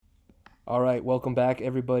All right, welcome back,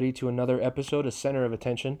 everybody, to another episode of Center of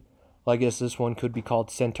Attention. Well, I guess this one could be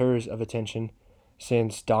called Centers of Attention,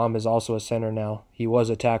 since Dom is also a center now. He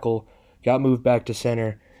was a tackle, got moved back to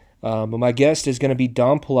center. But my guest is going to be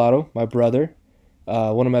Dom Pilato, my brother,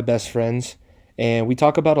 one of my best friends, and we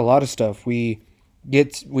talk about a lot of stuff. We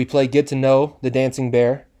play Get to Know the Dancing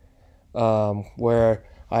Bear, where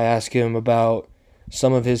I ask him about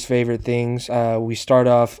some of his favorite things. We start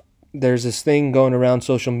off. There's this thing going around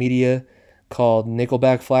social media called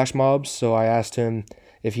Nickelback flash mobs. So I asked him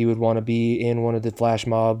if he would want to be in one of the flash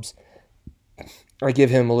mobs. I give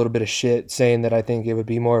him a little bit of shit saying that I think it would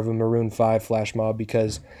be more of a Maroon 5 flash mob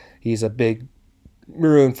because he's a big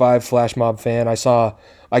Maroon 5 flash mob fan.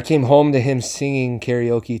 I came home to him singing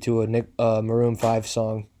karaoke to a Maroon 5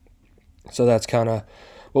 song. So that's kind of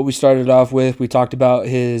what we started off with. We talked about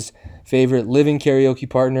his favorite living karaoke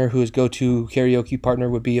partner, who his go-to karaoke partner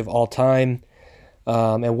would be of all time,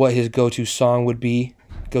 and what his go-to song would be,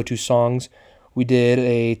 go-to songs. We did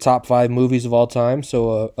a top 5 movies of all time,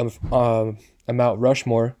 so a Mount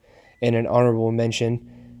Rushmore and an honorable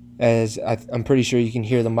mention, as I'm pretty sure you can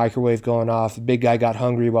hear the microwave going off. The big guy got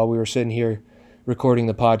hungry while we were sitting here recording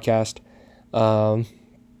the podcast. And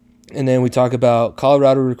then we talk about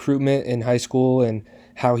Colorado recruitment in high school and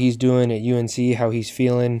how he's doing at UNC, how he's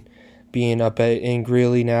feeling being in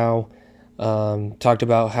Greeley now. Talked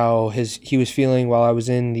about how he was feeling while I was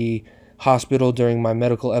in the hospital during my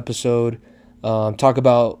medical episode. Talk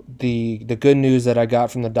about the good news that I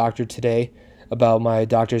got from the doctor today about my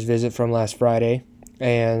doctor's visit from last Friday,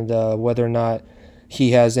 and whether or not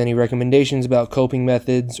he has any recommendations about coping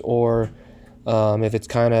methods, or if it's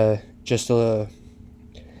kind of just you're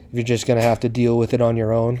just going to have to deal with it on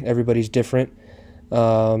your own. Everybody's different.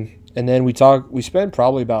 And then we spent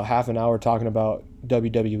probably about half an hour talking about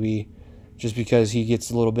WWE, just because he gets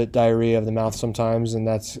a little bit diarrhea of the mouth sometimes, and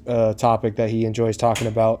that's a topic that he enjoys talking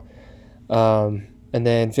about. And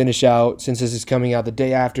then finish out, since this is coming out the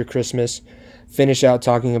day after Christmas, finish out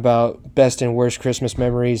talking about best and worst Christmas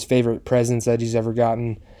memories, favorite presents that he's ever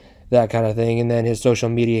gotten, that kind of thing, and then his social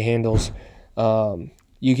media handles.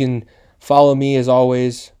 You can follow me, as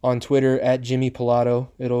always, on Twitter at Jimmy Pilato.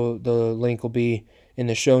 The link will be in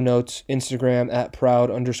the show notes. Instagram at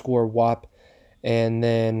proud_WAP, and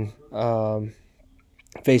then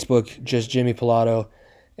Facebook just Jimmy Pilato.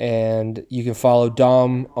 And you can follow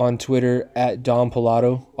Dom on Twitter at Dom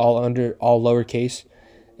Pilato, all lowercase,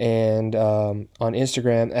 and on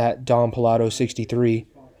Instagram at Dom Pilato 63,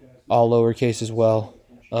 all lowercase as well.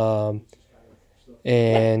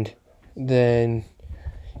 And then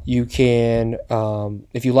you can,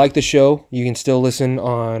 if you like the show, you can still listen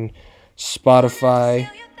on Spotify,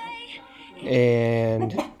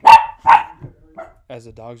 and as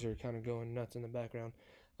the dogs are kind of going nuts in the background,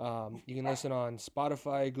 you can listen on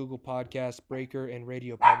Spotify, Google Podcasts, Breaker, and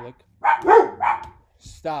Radio Public.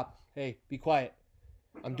 Stop. Hey, be quiet.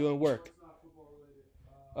 I'm doing work.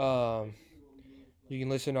 You can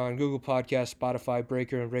listen on Google Podcasts, Spotify,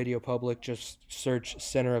 Breaker, and Radio Public. Just search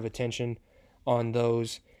Center of Attention on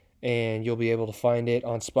those, and you'll be able to find it.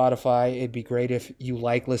 On Spotify, it'd be great if you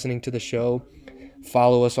like listening to the show.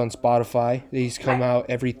 Follow us on Spotify. These come out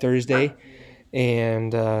every Thursday,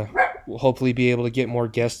 and we'll hopefully be able to get more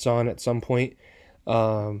guests on at some point.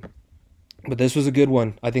 But this was a good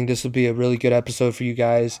one. I think this will be a really good episode for you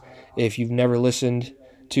guys. If you've never listened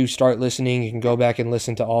to start listening, you can go back and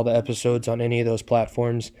listen to all the episodes on any of those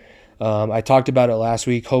platforms. I talked about it last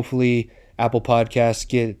week. Hopefully Apple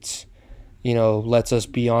Podcasts lets us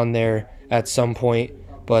be on there at some point.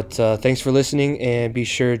 But thanks for listening, and be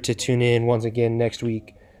sure to tune in once again next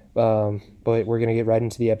week. But we're going to get right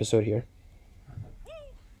into the episode here.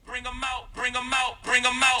 Bring 'em out, bring 'em out, bring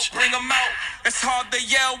 'em out, bring 'em out. It's hard to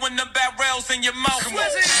yell when the barrel's in your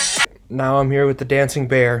mouth. Now I'm here with the Dancing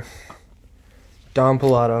Bear, Dom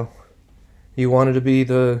Pilato. He wanted to be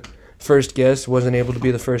the first guest, wasn't able to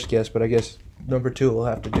be the first guest, but I guess number 2 will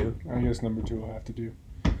have to do. I guess number 2 will have to do.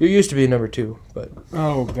 You used to be number 2, but...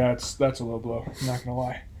 Oh, that's a low blow. I'm not going to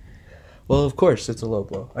lie. Well, of course it's a low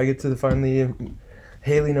blow. I get to finally...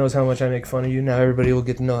 Haley knows how much I make fun of you. Now everybody will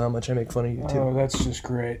get to know how much I make fun of you, too. Oh, that's just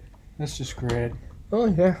great. That's just great. Oh,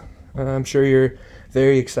 yeah. I'm sure you're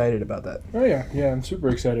very excited about that. Oh, yeah. Yeah, I'm super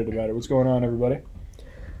excited about it. What's going on, everybody?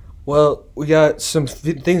 Well, we got some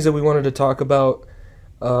things that we wanted to talk about.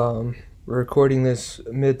 We're recording this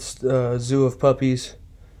amidst Zoo of Puppies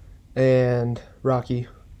and Rocky,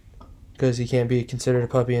 because he can't be considered a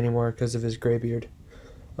puppy anymore because of his gray beard.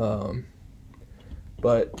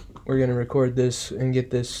 But we're going to record this and get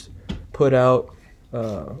this put out.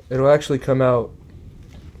 It'll actually come out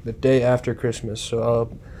the day after Christmas, so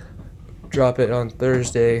I'll drop it on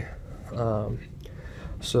Thursday.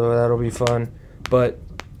 So that'll be fun. But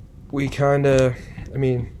we kind of, I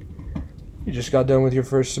mean, you just got done with your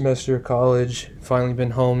first semester of college, finally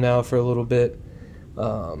been home now for a little bit.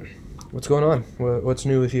 What's going on? What's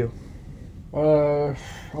new with you?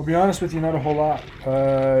 I'll be honest with you, not a whole lot.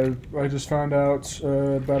 I just found out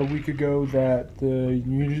about a week ago that the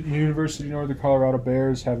University of Northern Colorado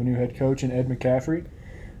Bears have a new head coach in Ed McCaffrey,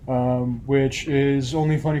 which is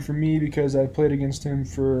only funny for me because I played against him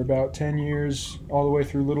for about 10 years, all the way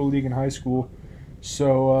through Little League and high school.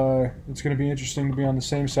 So it's going to be interesting to be on the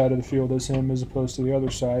same side of the field as him as opposed to the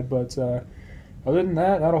other side. But other than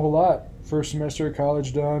that, not a whole lot. First semester of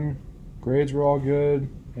college done, grades were all good,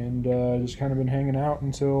 and just kind of been hanging out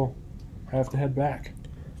until I have to head back.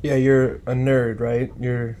 Yeah, you're a nerd, right?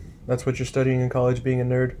 That's what you're studying in college, being a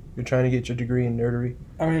nerd? You're trying to get your degree in nerdery?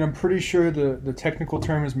 I mean, I'm pretty sure the technical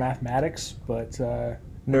term is mathematics, but I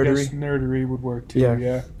Nerdery? guess nerdery would work too, Yeah.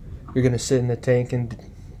 yeah. You're going to sit in the tank and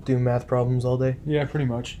do math problems all day? Yeah, pretty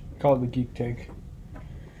much. Call it the geek tank.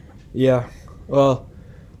 Yeah. Well,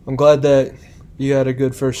 I'm glad that you had a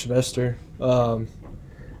good first semester.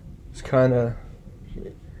 It's kind of,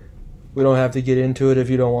 we don't have to get into it if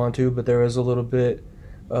you don't want to, but there was a little bit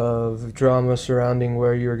of drama surrounding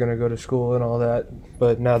where you were going to go to school and all that.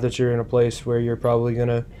 But now that you're in a place where you're going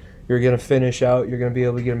to finish out, you're going to be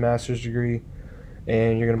able to get a master's degree,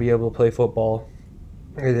 and you're going to be able to play football.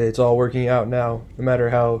 It's all working out now, no matter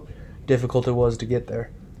how difficult it was to get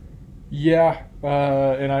there. Yeah,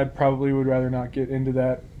 and I probably would rather not get into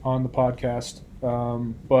that on the podcast.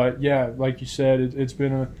 But yeah, like you said, it's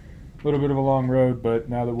been a little bit of a long road, but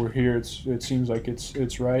now that we're here, it seems like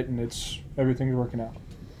it's right and everything's working out.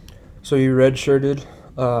 So you redshirted.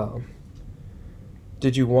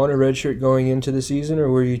 Did you want a redshirt going into the season, or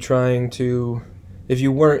were you trying to? If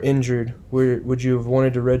you weren't injured, would you have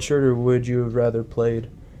wanted to redshirt, or would you have rather played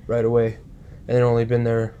right away, and then only been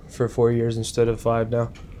there for 4 years instead of 5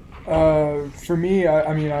 now? For me,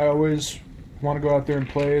 I mean, I always want to go out there and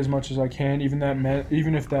play as much as I can,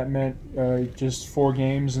 even if that meant just 4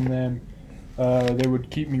 games, and then they would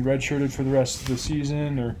keep me redshirted for the rest of the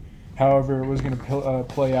season, or however it was going to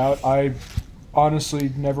play out. I honestly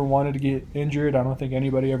never wanted to get injured. I don't think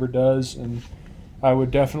anybody ever does, and I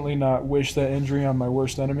would definitely not wish that injury on my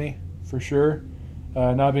worst enemy, for sure.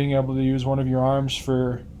 Not being able to use one of your arms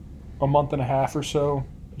for a month and a half or so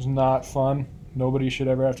is not fun. Nobody should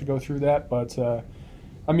ever have to go through that. But, I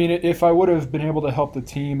mean, if I would have been able to help the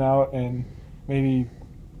team out and maybe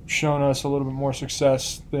shown us a little bit more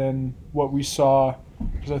success than what we saw,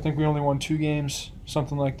 because I think we only won 2 games,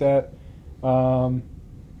 something like that.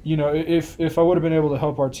 You know, if I would have been able to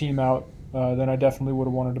help our team out, then I definitely would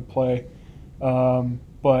have wanted to play.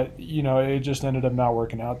 But, you know, it just ended up not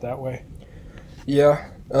working out that way.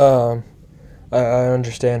 Yeah, I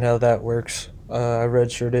understand how that works. I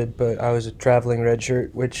redshirted, but I was a traveling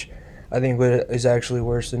redshirt, which I think is actually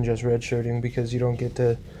worse than just redshirting because you don't get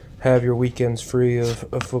to have your weekends free of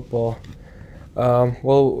football.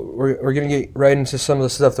 Well, we're going to get right into some of the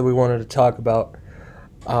stuff that we wanted to talk about.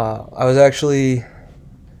 I was actually,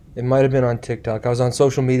 it might have been on TikTok. I was on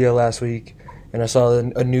social media last week, and I saw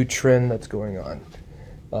a new trend that's going on.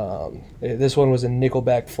 This one was a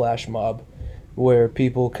Nickelback flash mob, where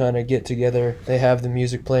people kind of get together. They have the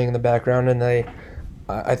music playing in the background, and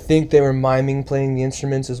I think they were miming playing the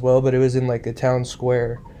instruments as well, but it was in like the town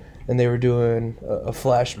square, and they were doing a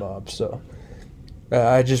flash mob. So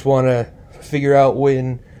I just want to figure out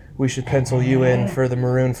when we should pencil you in for the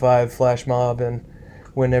Maroon 5 flash mob, and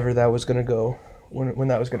whenever that was going to go. When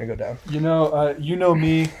that was going to go down. You know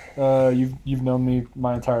me. You've known me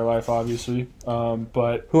my entire life, obviously.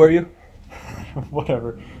 But who are you?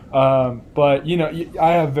 Whatever. But you know,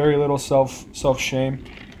 I have very little self shame.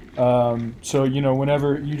 So you know,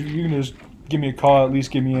 whenever you can just give me a call, at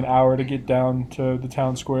least give me an hour to get down to the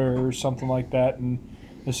town square or something like that, and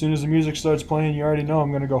as soon as the music starts playing, you already know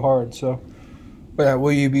I'm gonna go hard. So.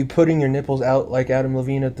 Will you be putting your nipples out like Adam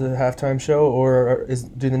Levine at the halftime show, or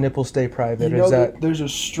do the nipples stay private? You know, there's a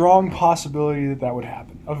strong possibility that would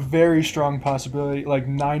happen. A very strong possibility, like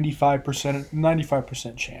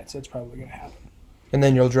 95% chance that's probably going to happen. And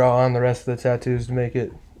then you'll draw on the rest of the tattoos to make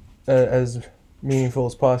it as meaningful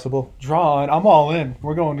as possible. Draw on. I'm all in.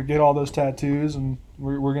 We're going to get all those tattoos, and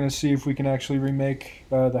we're going to see if we can actually remake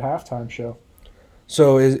the halftime show.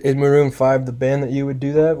 So is Maroon 5 the band that you would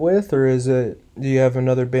do that with, or do you have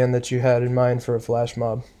another band that you had in mind for a flash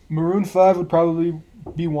mob? Maroon 5 would probably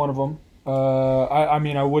be one of them. I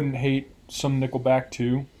mean, I wouldn't hate some Nickelback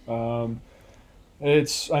too. I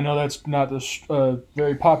know that's not a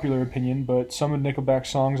very popular opinion, but some of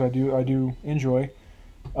Nickelback's songs I do enjoy.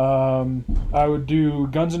 I would do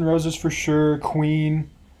Guns N' Roses for sure, Queen,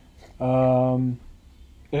 and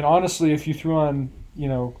honestly, if you threw on,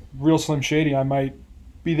 Real Slim Shady, I might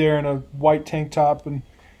be there in a white tank top and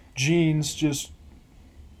jeans, just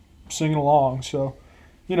singing along. So,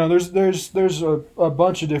 there's a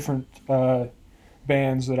bunch of different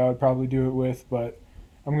bands that I would probably do it with, but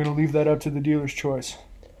I'm gonna leave that up to the dealer's choice.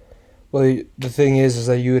 Well, the thing is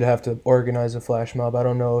that you would have to organize a flash mob. I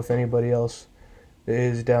don't know if anybody else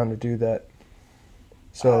is down to do that.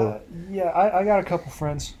 So Yeah, I got a couple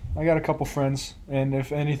friends. And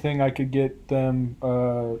if anything, I could get them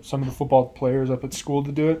some of the football players up at school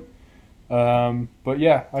to do it. But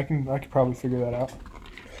yeah, I could probably figure that out.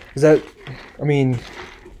 is that, I mean,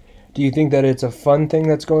 do you think that it's a fun thing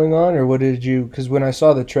that's going on, or what did you? Because when I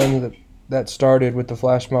saw the trend that started with the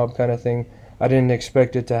flash mob kind of thing, I didn't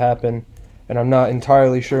expect it to happen, and I'm not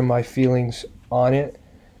entirely sure my feelings on it.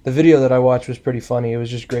 The video that I watched was pretty funny. It was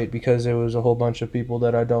just great because it was a whole bunch of people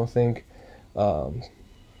that I don't think,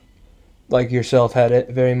 like yourself, had it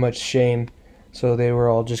very much shame. So they were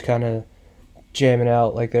all just kind of jamming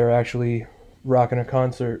out like they were actually rocking a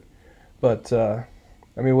concert. But I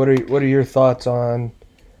mean, what are your thoughts on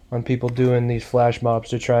people doing these flash mobs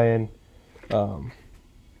to try and go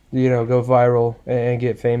viral and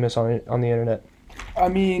get famous on the internet? I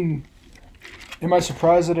mean, am I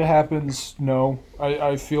surprised that it happens? No.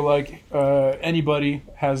 I feel like anybody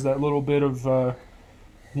has that little bit of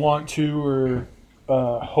want to or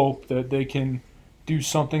hope that they can do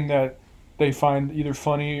something that they find either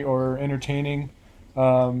funny or entertaining,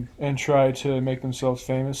 and try to make themselves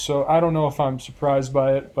famous. So I don't know if I'm surprised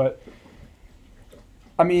by it, but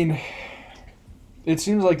I mean, it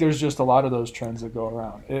seems like there's just a lot of those trends that go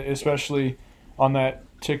around, especially on that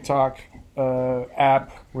TikTok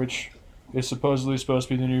app, which is supposedly supposed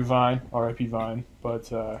to be the new Vine, R.I.P. Vine.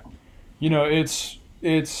 But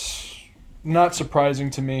it's not surprising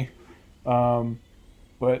to me.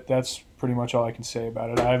 But that's pretty much all I can say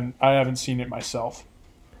about it. I haven't seen it myself.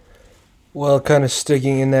 Well, kind of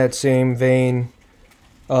sticking in that same vein,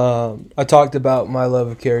 I talked about my love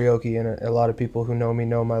of karaoke, and a lot of people who know me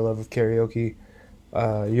know my love of karaoke.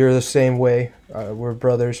 You're the same way. We're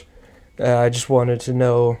brothers. I just wanted to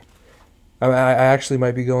know. I actually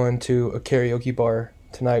might be going to a karaoke bar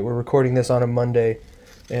tonight. We're recording this on a Monday,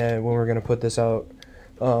 and when we're going to put this out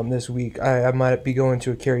this week, I might be going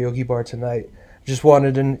to a karaoke bar tonight. Just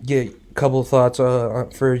wanted to get a couple thoughts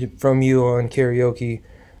from you on karaoke.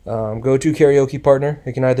 Go-to karaoke partner.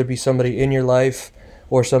 It can either be somebody in your life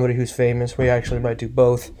or somebody who's famous. We actually might do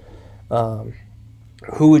both.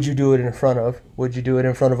 Who would you do it in front of? Would you do it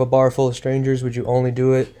in front of a bar full of strangers? Would you only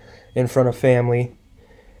do it in front of family?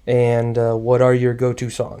 And what are your go-to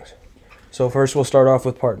songs? So first we'll start off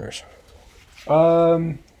with partners.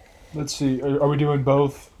 Let's see. Are we doing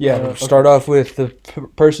both? Yeah, start off with the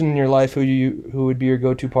person in your life who would be your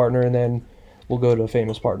go-to partner, and then we'll go to a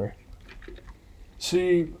famous partner.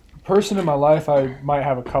 See, person in my life, I might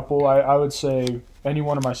have a couple. I would say any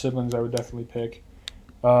one of my siblings I would definitely pick.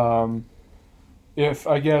 If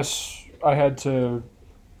I guess I had to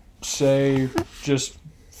say, just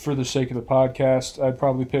for the sake of the podcast, I'd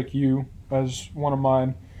probably pick you as one of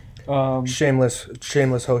mine. Shameless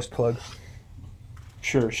host plug.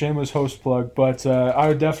 Sure, shameless host plug, but I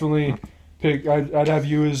would definitely pick. I'd have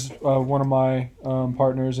you as one of my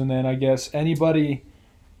partners, and then I guess anybody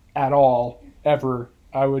at all ever,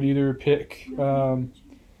 I would either pick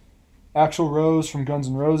Axl Rose from Guns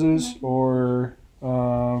N' Roses or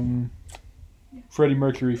Freddie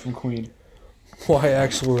Mercury from Queen. Why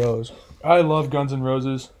Axl Rose? I love Guns N'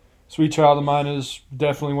 Roses. Sweet Child of Mine is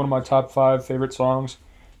definitely one of my top 5 favorite songs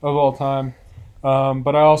of all time.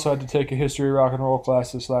 But I also had to take a history rock and roll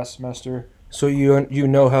class this last semester. So you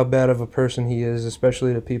know how bad of a person he is,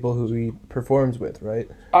 especially to people who he performs with, right?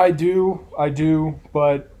 I do,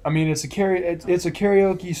 but I mean it's a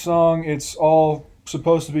karaoke song. It's all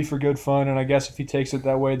supposed to be for good fun, and I guess if he takes it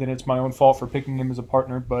that way, then it's my own fault for picking him as a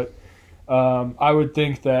partner. But I would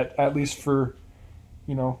think that at least for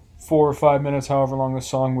 4 or 5 minutes, however long the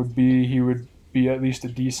song would be, he would be at least a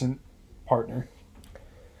decent partner.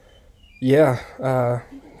 Yeah,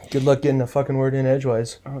 good luck getting a fucking word in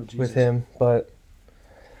edgewise with him, but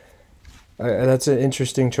that's an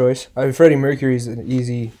interesting choice. Freddie Mercury's an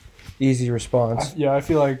easy response. I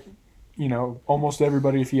feel like, almost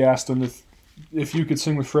everybody, if you asked them if you could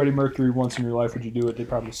sing with Freddie Mercury once in your life, would you do it? They'd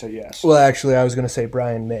probably say yes. Well, actually, I was going to say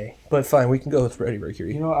Brian May, but fine, we can go with Freddie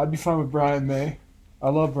Mercury. I'd be fine with Brian May. I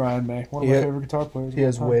love Brian May, one of my favorite guitar players. He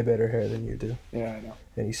has way better hair than you do. Yeah, I know.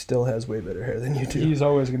 And he still has way better hair than you do. He's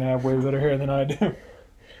always going to have way better hair than I do.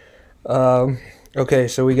 Okay,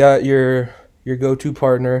 so we got your your go-to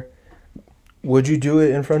partner. Would you do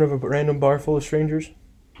it in front of a random bar full of strangers?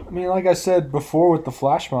 I mean, like I said before with the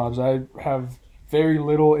flash mobs, I have very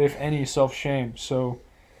little, if any, self-shame. So,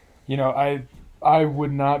 I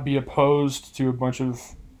would not be opposed to a bunch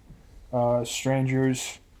of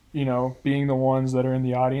strangers, being the ones that are in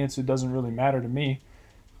the audience. It doesn't really matter to me.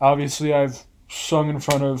 Obviously, I've sung in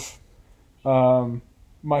front of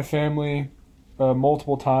my family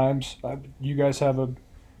multiple times. You guys have a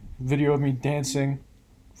video of me dancing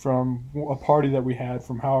from a party that we had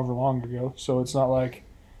from however long ago. So it's not like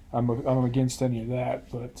I'm against any of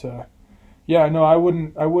that. But yeah, no, I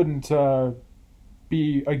wouldn't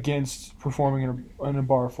be against performing in a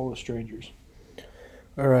bar full of strangers.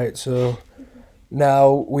 All right, so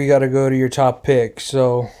now we got to go to your top pick.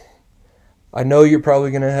 So I know you're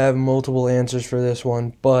probably going to have multiple answers for this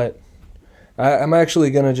one, but I'm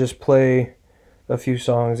actually going to just play a few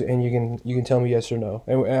songs, and you can tell me yes or no.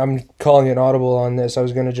 And I'm calling an audible on this. I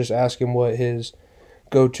was going to just ask him what his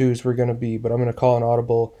go-tos were going to be, but I'm going to call an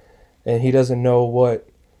audible, and he doesn't know what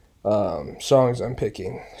songs I'm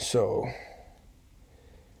picking. So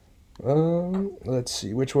let's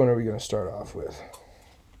see. Which one are we going to start off with?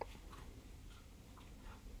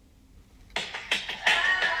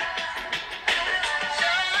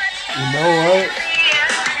 You know what?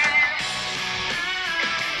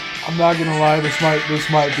 I'm not gonna lie. This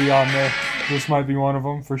might be on there. This might be one of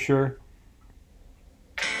them for sure.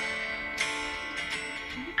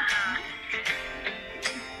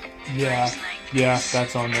 Yeah,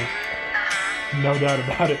 that's on there. No doubt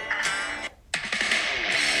about it.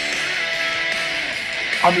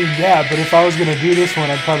 I mean, yeah, but if I was gonna do this one,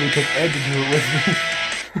 I'd probably pick Ed to do it with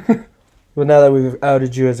me. Well, now that we've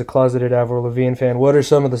outed you as a closeted Avril Lavigne fan, what are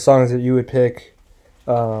some of the songs that you would pick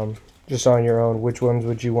just on your own? Which ones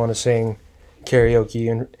would you want to sing karaoke?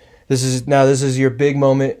 And this is your big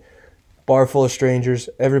moment. Bar full of strangers.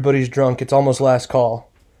 Everybody's drunk. It's almost last call.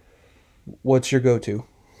 What's your go-to?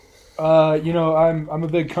 I'm a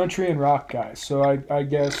big country and rock guy, so I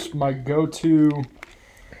guess my go-to.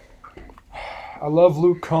 I love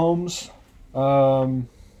Luke Combs.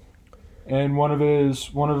 And one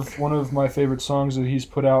of my favorite songs that he's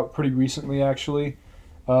put out pretty recently, actually,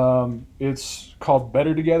 it's called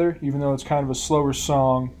 "Better Together," even though it's kind of a slower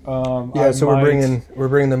song. We're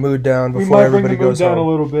bringing the mood down before we might everybody bring the mood goes down home. a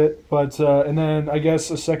little bit, but and then I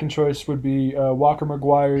guess a second choice would be Walker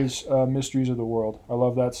McGuire's "Mysteries of the World." I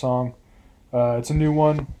love that song. It's a new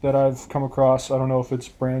one that I've come across. I don't know if it's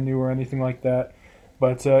brand new or anything like that,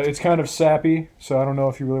 but it's kind of sappy, so I don't know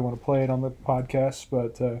if you really want to play it on the podcast,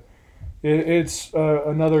 but. It's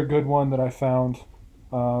another good one that I found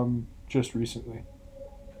just recently.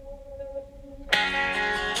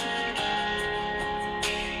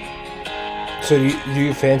 So do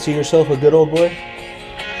you fancy yourself a good old boy?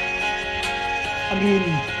 I mean,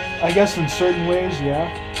 I guess in certain ways, yeah.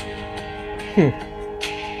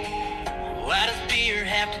 Why does beer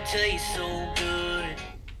have to taste so good?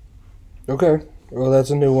 Okay. Well,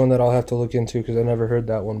 that's a new one that I'll have to look into because I never heard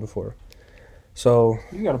that one before. So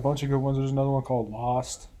You got a bunch of good ones. There's another one called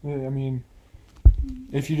Lost. I mean,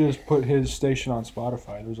 if you just put his station on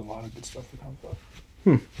Spotify, there's a lot of good stuff that comes up.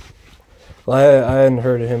 well, I hadn't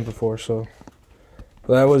heard of him before, so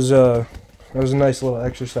that was a nice little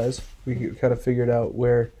exercise. We kind of figured out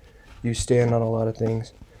where you stand on a lot of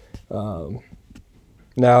things.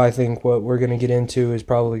 Now I think what we're gonna get into is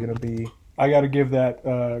probably gonna be. I got to give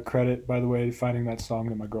that credit, by the way, finding that song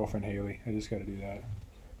to my girlfriend Haley. I just got to do that.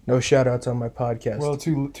 No shout-outs on my podcast. Well,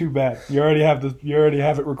 too bad. You already have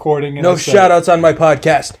it recording. And no shout-outs on my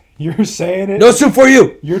podcast. You're saying it. No soup for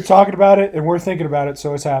you. You're talking about it, and we're thinking about it,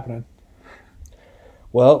 so it's happening.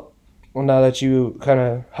 Well, now that you kind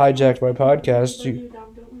of hijacked my podcast,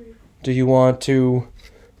 do you want to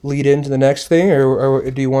lead into the next thing, or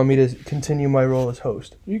do you want me to continue my role as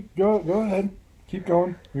host? You go ahead. Keep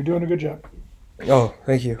going. You're doing a good job. Oh,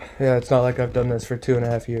 thank you. Yeah, it's not like I've done this for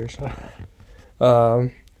 2.5 years.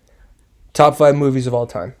 Top 5 movies of all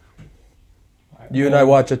time. You and I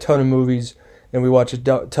watch a ton of movies, and we watch a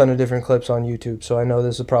ton of different clips on YouTube, so I know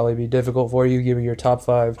this will probably be difficult for you. Give me your top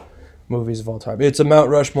 5 movies of all time. It's a Mount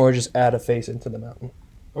Rushmore, just add a face into the mountain.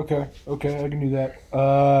 Okay, I can do that.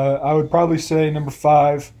 I would probably say number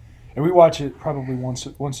 5, and we watch it probably once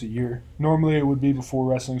a year. Normally it would be before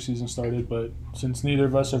wrestling season started, but since neither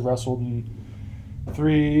of us have wrestled in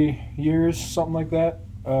 3 years, something like that,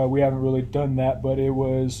 we haven't really done that. But it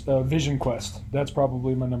was Vision Quest. That's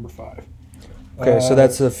probably my number 5. Okay, so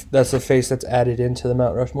that's the face that's added into the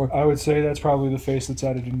Mount Rushmore? I would say that's probably the face that's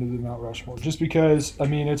added into the Mount Rushmore. Just because, I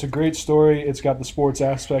mean, it's a great story. It's got the sports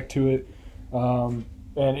aspect to it.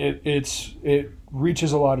 and it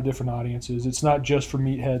reaches a lot of different audiences. It's not just for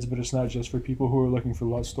meatheads, but it's not just for people who are looking for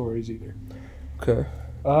love stories either. Okay.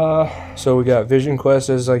 So we got Vision Quest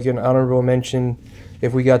as like an honorable mention.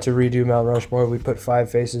 If we got to redo Mount Rushmore, we put Five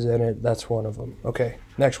Faces in it. That's one of them. Okay,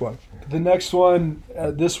 next one. The next one,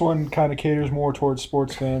 this one kind of caters more towards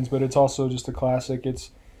sports fans, but it's also just a classic. It's,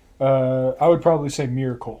 I would probably say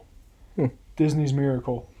Miracle. Disney's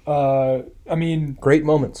Miracle. I mean, Great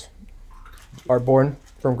moments are born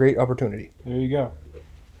from great opportunity. there you go.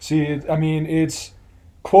 See, it's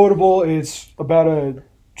quotable. It's about a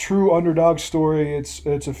true underdog story. It's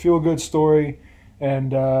a feel good story,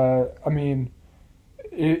 and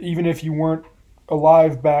even if you weren't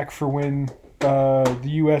alive back for when the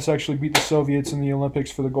U.S. actually beat the Soviets in the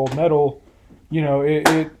Olympics for the gold medal, you know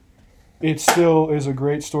it still is a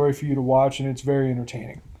great story for you to watch, and it's very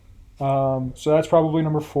entertaining. So that's probably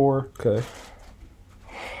number 4. Okay.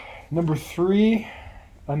 Number 3,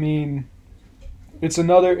 I mean, it's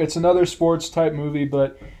another sports type movie,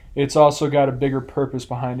 but it's also got a bigger purpose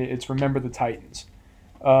behind it. It's Remember the Titans.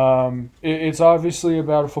 It's obviously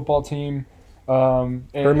about a football team.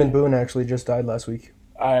 Herman Boone actually just died last week.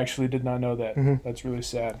 I actually did not know that. Mhm. That's really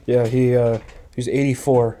sad. Yeah, he was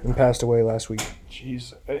 84 and passed away last week.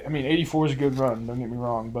 Jeez, I mean, 84 is a good run. Don't get me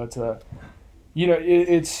wrong, but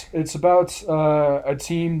it's about a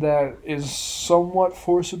team that is somewhat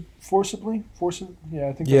forcibly. Yeah,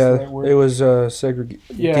 I think that's the right word. It was Yeah,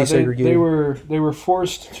 desegregated. they were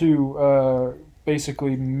forced to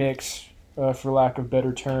basically mix, for lack of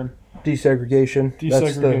better term, Desegregation.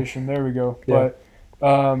 That's desegregation. There we go. Yeah.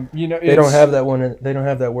 But they don't have that one. They don't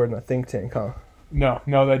have that word in a think tank, huh? No,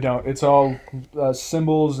 they don't. It's all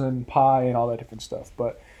symbols and pie and all that different stuff.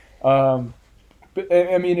 But I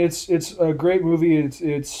mean, it's a great movie. It's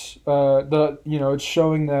it's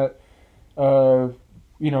showing that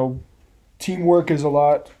teamwork is a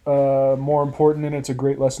lot more important, and it's a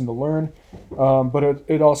great lesson to learn. But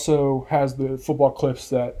it also has the football clips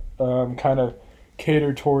that kind of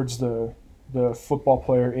cater towards the football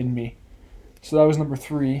player in me. So that was number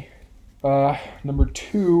 3. Number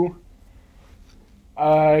 2,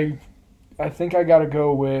 I think I gotta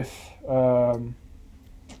go with. Man,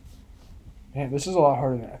 this is a lot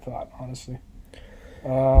harder than I thought, honestly.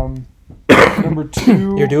 Number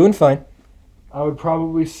 2. You're doing fine. I would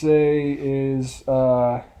probably say is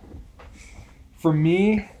for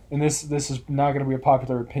me, and this is not going to be a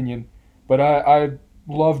popular opinion, but I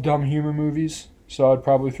love dumb humor movies, so I'd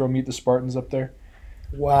probably throw Meet the Spartans up there.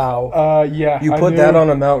 Wow. Yeah. You put that on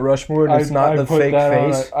a Mount Rushmore, and it's not the fake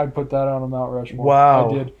face. I put that on a Mount Rushmore. Wow.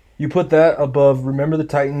 I did. You put that above Remember the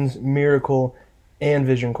Titans, Miracle, and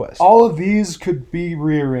Vision Quest. All of these could be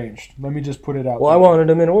rearranged. Let me just put it out. Well, I wanted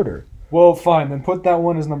them in order. Well, fine. Then put that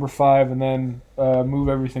one as number 5, and then move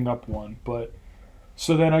everything up 1. But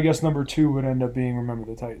so then I guess number 2 would end up being Remember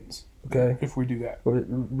the Titans. Okay. If we do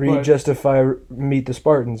that, Justify Meet the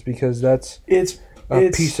Spartans, because that's it's a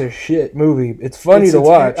piece of shit movie. It's funny to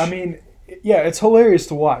watch. I mean, yeah, it's hilarious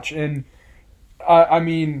to watch, and I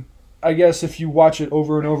mean, I guess if you watch it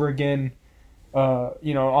over and over again,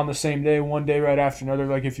 on the same day, one day right after another,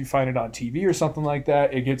 like if you find it on TV or something like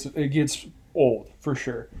that, it gets old for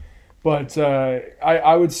sure. But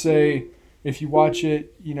I would say if you watch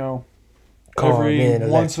it, every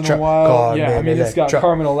once in a while, it's got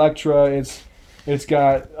Carmen Electra. It's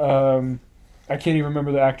got I can't even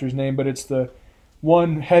remember the actor's name, but it's the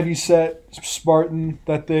one heavyset Spartan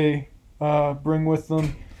that they bring with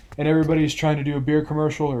them, and everybody's trying to do a beer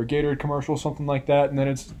commercial or a Gatorade commercial, something like that, and then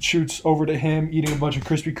it shoots over to him eating a bunch of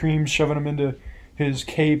Krispy Kremes, shoving them into his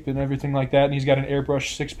cape and everything like that, and he's got an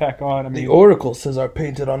airbrush 6-pack on. I mean, the Oracle says our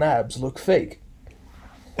painted on abs look fake.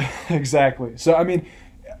 Exactly. So I mean,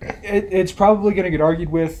 it's probably going to get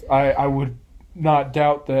argued with. I would not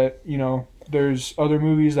doubt that there's other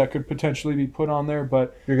movies that could potentially be put on there,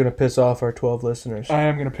 but You're going to piss off our 12 listeners. I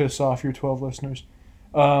am going to piss off your 12 listeners.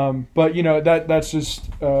 But that's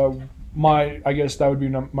just I guess that would be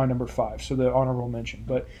my number 5, so the honorable mention.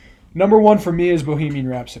 But number 1 for me is Bohemian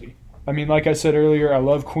Rhapsody. I mean, like I said earlier, I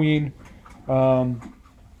love Queen.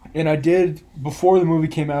 And I did, before the movie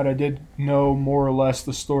came out, I did know more or less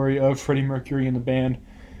the story of Freddie Mercury and the band.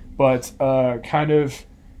 But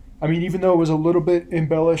even though it was a little bit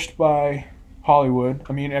embellished by Hollywood,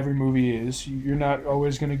 I mean, every movie is. You're not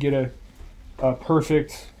always going to get a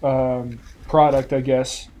perfect product, I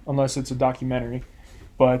guess, unless it's a documentary.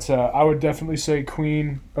 But I would definitely say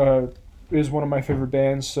Queen is one of my favorite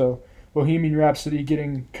bands. So Bohemian Rhapsody,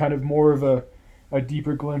 getting kind of more of a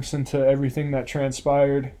deeper glimpse into everything that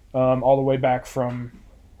transpired all the way back from,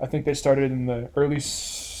 I think they started in the early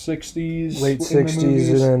 '60s. Late in the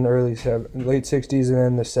 '60s and movies. then late '60s and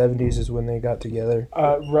then the '70s is when they got together.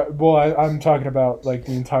 Right, well, I'm talking about like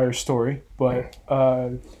the entire story, but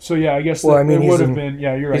so yeah, I guess Well, I mean, it would have he's been.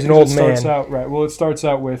 Yeah, you're right. he's an 'cause old it starts man. out right. Well, it starts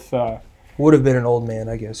out with. Would have been an old man,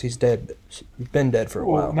 I guess. He's dead. Been dead for a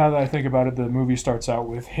Well, while. now that I think about it, the movie starts out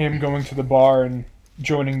with him going to the bar and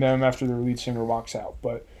joining them after their lead singer walks out.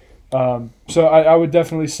 But so I would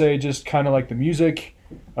definitely say just kind of like the music,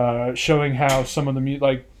 showing how some of the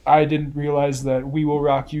like I didn't realize that "We Will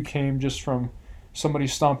Rock You" came just from somebody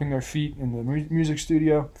stomping their feet in the music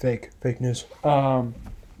studio. Fake news. I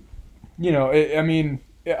mean,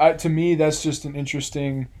 to me, that's just an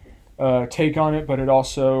interesting take on it, but it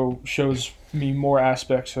also shows me more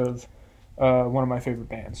aspects of one of my favorite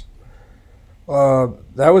bands.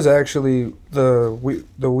 That was actually the "We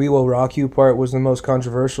Will Rock You" part was the most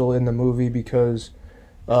controversial in the movie because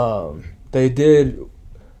they did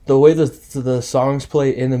the way the songs play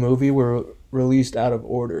in the movie were released out of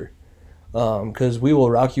order. Because "We Will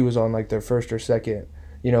Rock You" was on like their first or second.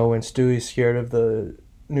 You know, when Stewie's scared of the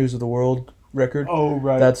News of the World record. Oh,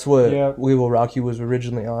 right. That's what Yeah. "We Will Rock You" was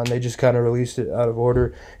originally on. They just kind of released it out of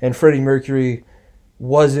order. And Freddie Mercury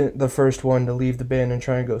wasn't the first one to leave the band and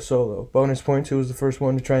try and go solo. Bonus points, who was the first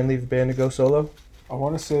one to try and leave the band and go solo? I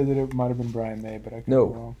want to say that it might have been Brian May, but I could be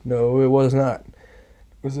wrong. No, it was not.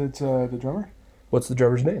 Was it the drummer? What's the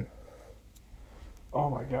drummer's name? Oh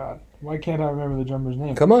my God! Why can't I remember the drummer's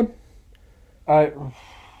name? Come on.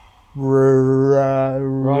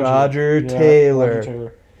 Roger Yeah, Taylor. Roger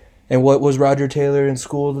Taylor. And what was Roger Taylor in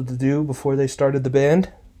school to do before they started the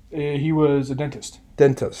band? He was a dentist.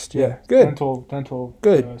 Dentist. Yeah. Good. Dental.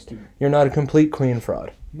 Good. Student. You're not a complete clean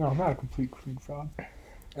fraud. No, I'm not a complete clean fraud.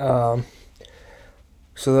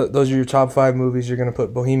 So those are your top 5 movies. You're going to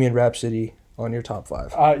put Bohemian Rhapsody on your top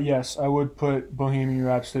 5. Yes, I would put Bohemian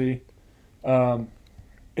Rhapsody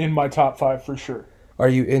in my top 5 for sure. Are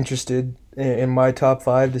you interested in my top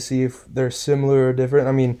 5 to see if they're similar or different?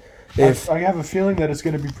 I mean, if I have a feeling that it's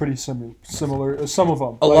going to be pretty similar. Some of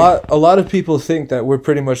them. a lot of people think that we're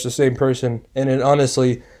pretty much the same person, and it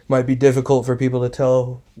honestly might be difficult for people to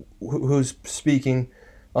tell who's speaking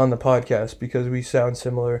on the podcast because we sound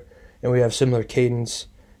similar and we have similar cadence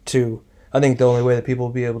too. I think the only way that people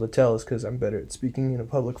will be able to tell is because I'm better at speaking in a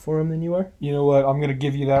public forum than you are. You know what? I'm going to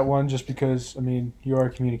give you that one just because, I mean, you are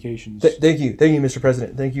communications. Thank you, Mr.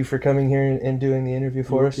 President. Thank you for coming here and doing the interview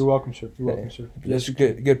for us. You're welcome, sir. You're welcome, sir. It's a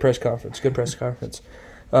good press conference. Good press conference.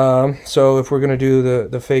 So if we're gonna do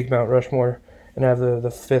the fake Mount Rushmore and have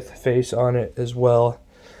the fifth face on it as well,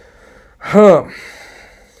 I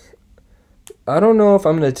don't know if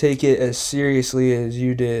I'm gonna take it as seriously as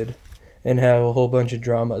you did and have a whole bunch of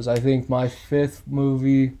dramas. I think my 5th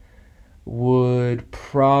movie would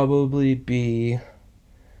probably be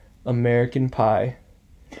American Pie.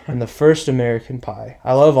 And the first American Pie.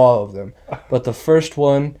 I love all of them. But the first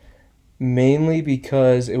one, mainly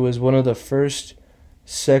because it was one of the first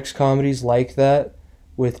sex comedies like that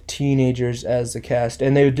with teenagers as the cast.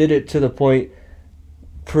 And they did it to the point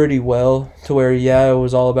pretty well to where, yeah, it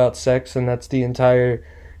was all about sex and that's the entire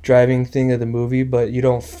driving thing of the movie, but you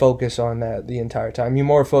don't focus on that the entire time. You're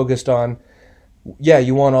more focused on, yeah,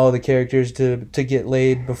 you want all the characters to get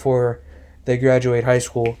laid before they graduate high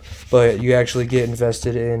school, but you actually get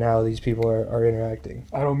invested in how these people are interacting.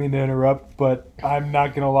 I don't mean to interrupt, but I'm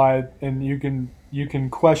not going to lie, and you can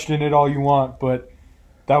question it all you want, but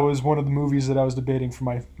that was one of the movies that I was debating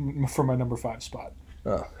for my number 5 spot.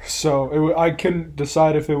 Oh. So I couldn't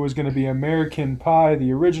decide if it was going to be American Pie,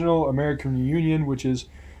 the original, American Reunion, which is,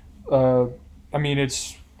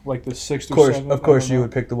 it's like the 6th or 7th. Of course, you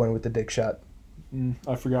would pick the one with the dick shot.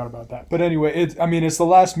 I forgot about that. But anyway, it's the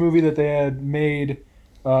last movie that they had made.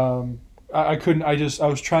 I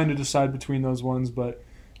was trying to decide between those ones, but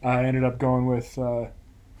I ended up going with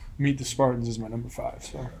Meet the Spartans as my number 5.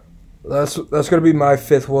 So that's gonna be my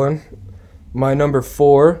 5th one. My number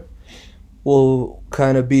 4 will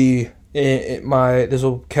kind of be this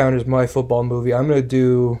will count as my football movie. I'm gonna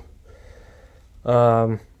do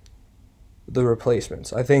The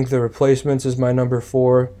Replacements. I think The Replacements is my number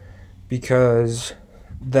 4 because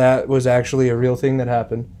that was actually a real thing that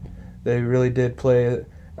happened. They really did play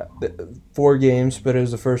 4 games, but it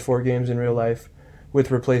was the first 4 games in real life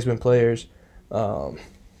with replacement players. I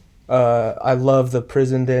love the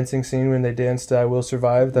prison dancing scene when they danced I Will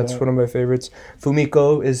Survive. That's one of my favorites.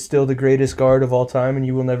 Fumiko is still the greatest guard of all time, and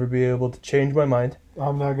you will never be able to change my mind.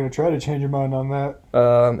 I'm not going to try to change your mind on that.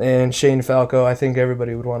 And Shane Falco, I think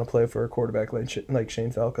everybody would want to play for a quarterback like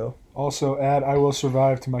Shane Falco. Also, add I Will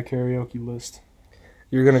Survive to my karaoke list.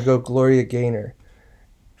 You're going to go Gloria Gaynor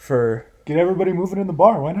for Get everybody moving in the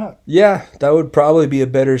bar. Why not? Yeah, that would probably be a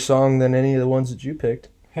better song than any of the ones that you picked.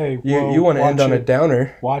 Hey, You want to end on a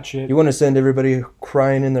downer. Watch it. You want to send everybody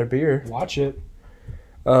crying in their beer. Watch it.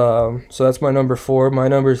 So that's my number 4. My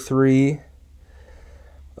number 3.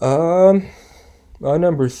 My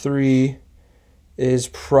number 3 is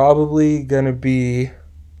probably gonna be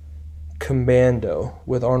Commando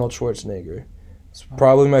with Arnold Schwarzenegger. It's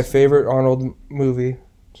probably my favorite Arnold movie.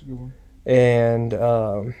 It's a good one. And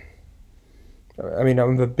I mean,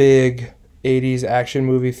 I'm a big 80s action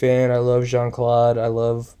movie fan. I love Jean-Claude. I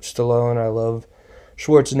love Stallone. I love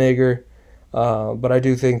Schwarzenegger. But I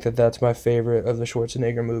do think that that's my favorite of the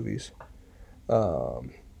Schwarzenegger movies.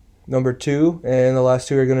 Number 2, and the last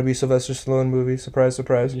 2 are going to be Sylvester Stallone movies. Surprise,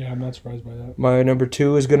 surprise. Yeah, I'm not surprised by that. My number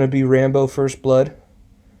 2 is going to be Rambo First Blood.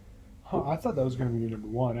 Huh, I thought that was going to be number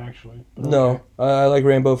 1, actually. But No, okay. I like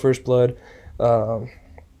Rambo First Blood. The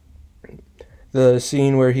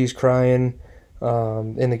scene where he's crying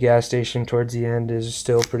in the gas station towards the end is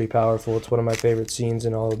still pretty powerful. It's one of my favorite scenes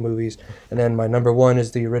in all the movies. And then my number 1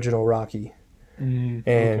 is the original Rocky. And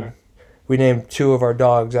Okay. we named 2 of our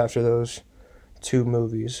dogs after those 2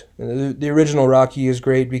 movies. And the original Rocky is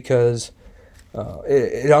great because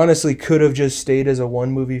it honestly could have just stayed as a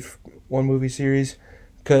one movie series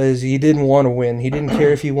because he didn't want to win. He didn't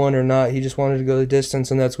care if he won or not. He just wanted to go the distance,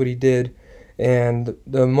 and that's what he did. And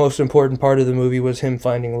the most important part of the movie was him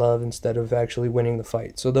finding love instead of actually winning the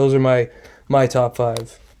fight. So those are my top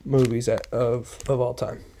 5 movies of all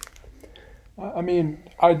time. I mean,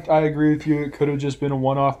 I agree with you. It could have just been a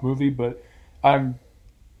one-off movie, but I'm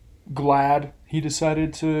glad he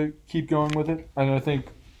decided to keep going with it. And I think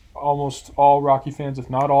almost all Rocky fans,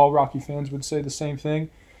 if not all Rocky fans, would say the same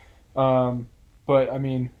thing. But, I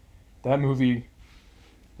mean, that movie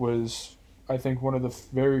was, I think, one of the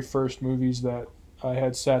very first movies that I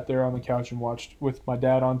had sat there on the couch and watched with my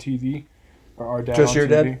dad on TV. Or our dad Just on your TV.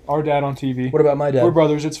 dad? Our dad on TV. What about my dad? We're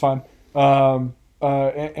brothers. It's fine. And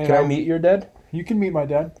Can I meet your dad? You can meet my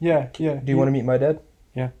dad. Yeah. Do you want to meet my dad?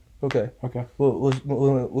 Yeah. Okay. Okay.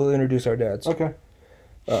 We'll introduce our dads. Okay.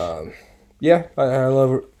 Yeah, I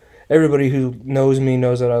love. Everybody who knows me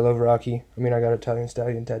knows that I love Rocky. I mean, I got Italian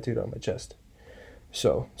Stallion tattooed on my chest,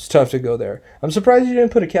 so it's tough to go there. I'm surprised you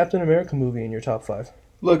didn't put a Captain America movie in your top 5.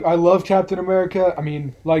 Look, I love Captain America. I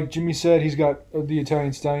mean, like Jimmy said, he's got the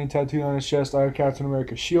Italian Stallion tattooed on his chest. I have Captain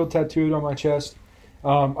America's shield tattooed on my chest.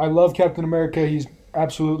 I love Captain America. He's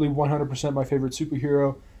absolutely 100% my favorite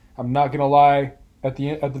superhero. I'm not gonna lie. At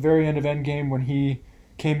the very end of Endgame, when he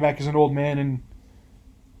came back as an old man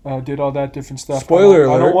and did all that different stuff. Spoiler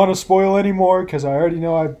I alert. don't want to spoil anymore because I already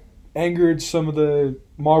know I've angered some of the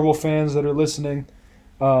Marvel fans that are listening.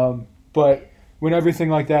 But when everything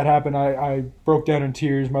like that happened, I broke down in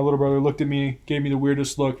tears. My little brother looked at me, gave me the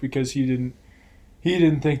weirdest look because he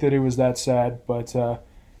didn't think that it was that sad. But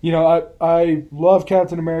I love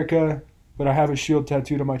Captain America, but I have a shield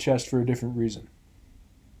tattooed on my chest for a different reason.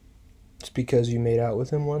 It's because you made out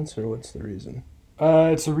with him once, or what's the reason?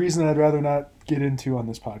 It's a reason I'd rather not get into on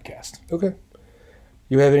this podcast. Okay.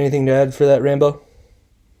 You have anything to add for that, Rambo?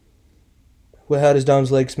 Well, how does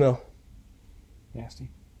Dom's leg smell?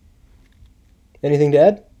 Nasty. Anything to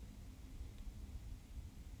add?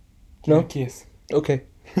 Give me No? a kiss. Okay.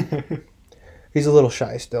 He's a little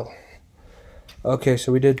shy still. Okay,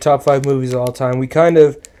 so we did top 5 movies of all time. We kind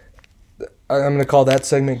of, I'm going to call that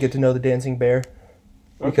segment Get to Know the Dancing Bear.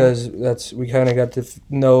 Because we kind of got to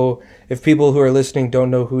know, if people who are listening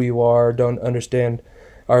don't know who you are, don't understand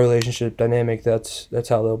our relationship dynamic, that's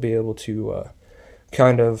how they'll be able to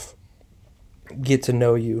kind of get to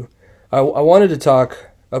know you. I wanted to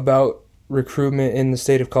talk about recruitment in the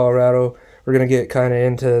state of Colorado. We're going to get kind of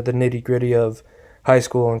into the nitty gritty of high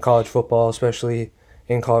school and college football, especially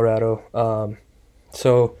in Colorado.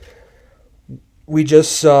 So we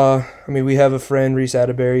just saw, we have a friend, Reese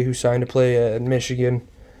Atterbury, who signed to play at Michigan.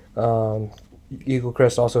 Eagle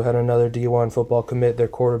Crest also had another D1 football commit. Their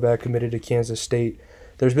quarterback committed to Kansas State.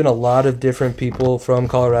 There's been a lot of different people from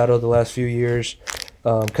Colorado the last few years,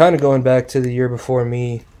 kind of going back to the year before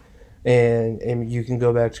me, and you can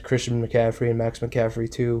go back to Christian McCaffrey and Max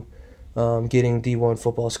McCaffrey too, getting D1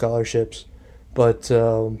 football scholarships. But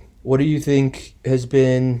what do you think has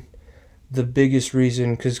been the biggest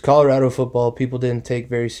reason? Because Colorado football people didn't take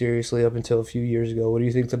very seriously up until a few years ago. What do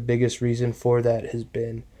you think the biggest reason for that has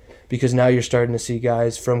been? Because now you're starting to see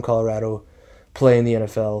guys from Colorado play in the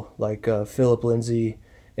NFL, like Philip Lindsay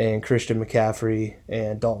and Christian McCaffrey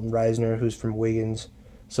and Dalton Reisner, who's from Wiggins.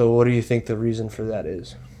 So what do you think the reason for that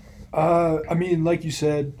is? Like you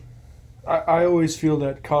said, I always feel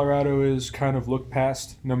that Colorado is kind of looked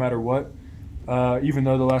past no matter what. Even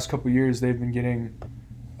though the last couple of years they've been getting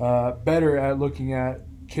better at looking at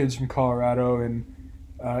kids from Colorado, and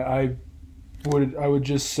I would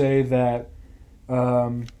just say that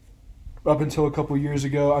up until a couple years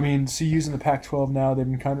ago, I mean, CU's in the Pac-12 now. They've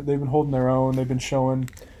been holding their own. They've been showing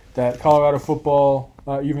that Colorado football,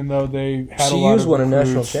 even though they had a lot CU's of won a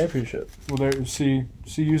national recruits- championship. well,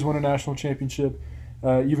 CU's won a national championship.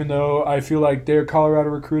 Even though I feel like their Colorado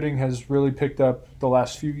recruiting has really picked up the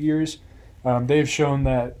last few years, they've shown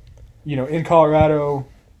that, in Colorado,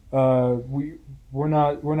 we're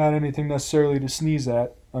not anything necessarily to sneeze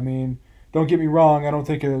at. I mean, don't get me wrong. I don't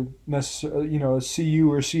think a CU or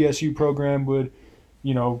CSU program would,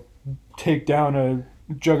 take down a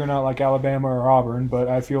juggernaut like Alabama or Auburn. But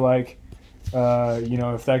I feel like,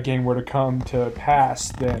 if that game were to come to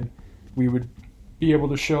pass, then we would be able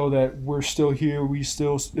to show that we're still here, we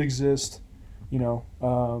still exist,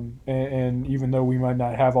 and even though we might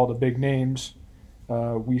not have all the big names,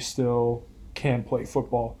 we still can play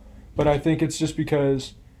football. But I think it's just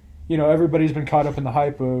because, everybody's been caught up in the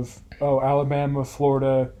hype of, Alabama,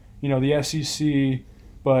 Florida, the SEC,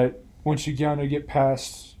 but once you kind of get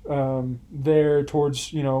past there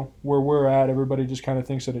towards, where we're at, everybody just kind of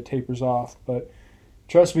thinks that it tapers off. But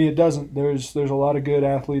trust me, it doesn't. There's a lot of good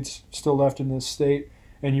athletes still left in this state.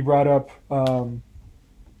 And you brought up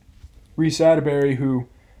Reese Atterbury, who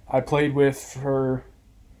I played with for,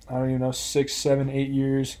 I don't even know, 6, 7, 8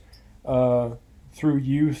 years through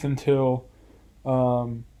youth until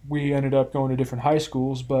we ended up going to different high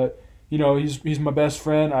schools. But, he's my best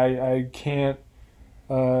friend. I can't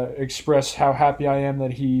express how happy I am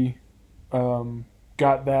that he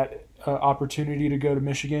got that opportunity to go to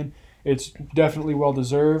Michigan. It's definitely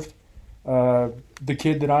well-deserved. The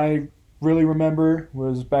kid that I really remember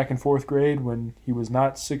was back in 4th grade when he was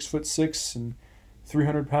not 6'6" and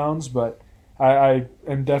 300 pounds, but I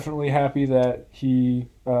am definitely happy that he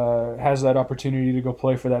has that opportunity to go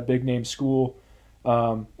play for that big-name school.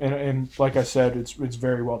 And like I said, it's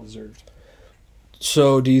very well-deserved.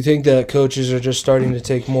 So do you think that coaches are just starting to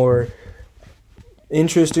take more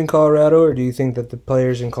interest in Colorado, or do you think that the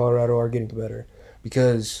players in Colorado are getting better?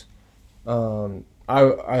 Because I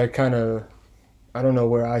don't know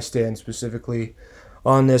where I stand specifically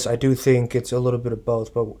on this. I do think it's a little bit of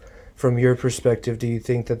both, but from your perspective, do you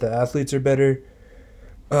think that the athletes are better?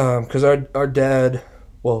 Because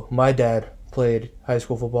my dad played high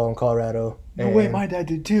school football in Colorado. No way, my dad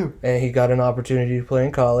did too. And he got an opportunity to play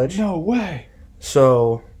in college. No way.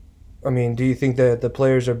 So, I mean, do you think that the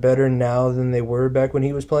players are better now than they were back when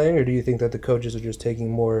he was playing, or do you think that the coaches are just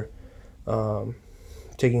taking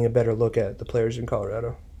a better look at the players in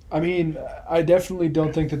Colorado? I mean, I definitely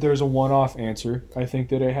don't think that there's a one-off answer. I think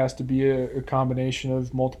that it has to be a combination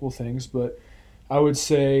of multiple things, but I would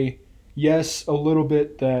say yes, a little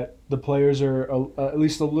bit that the players are at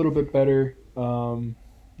least a little bit better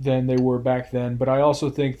than they were back then. But I also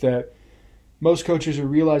think that most coaches are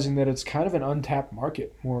realizing that it's kind of an untapped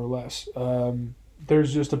market, more or less.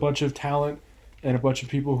 There's just a bunch of talent and a bunch of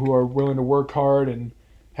people who are willing to work hard and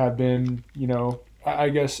have been, I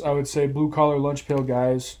guess I would say blue-collar lunch pail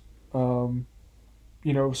guys, all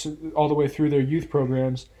the way through their youth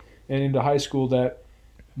programs and into high school that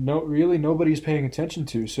nobody's paying attention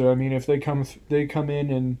to. So, I mean, if they come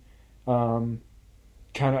in and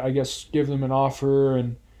kind of, I guess, give them an offer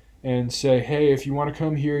and say, hey, if you want to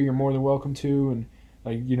come here, you're more than welcome to, and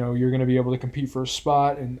you're going to be able to compete for a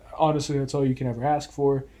spot, and honestly, that's all you can ever ask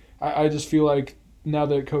for. I just feel like now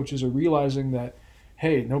that coaches are realizing that,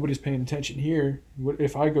 hey, nobody's paying attention here.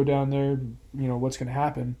 If I go down there, what's going to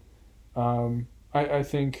happen? I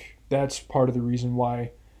think that's part of the reason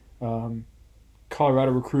why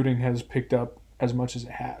Colorado recruiting has picked up as much as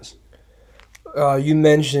it has. You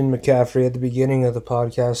mentioned McCaffrey at the beginning of the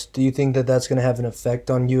podcast. Do you think that that's going to have an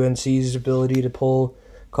effect on UNC's ability to pull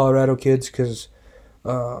Colorado kids? Because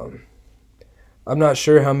I'm not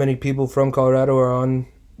sure how many people from Colorado are on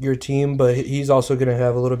your team, but he's also going to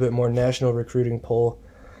have a little bit more national recruiting pull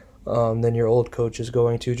than your old coach is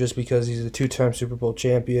going to, just because he's a 2-time Super Bowl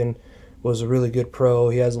champion, was a really good pro.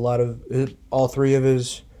 He has all 4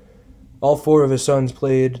 of his sons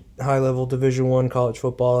played high-level Division I college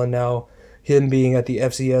football, and now him being at the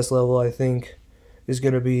FCS level, I think, is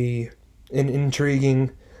going to be an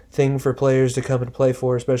intriguing thing for players to come and play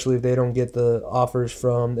for, especially if they don't get the offers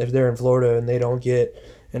if they're in Florida and they don't get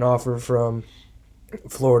an offer from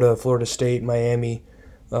Florida State, Miami.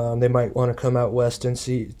 They might want to come out west and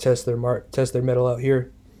test their mettle out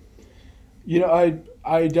here.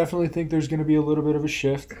 I definitely think there's going to be a little bit of a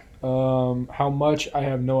shift. How much, I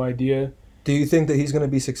have no idea. Do you think that he's going to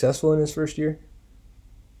be successful in his first year?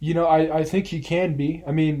 I think he can be.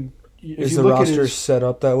 I mean, is the roster set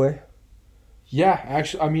up that way? Yeah,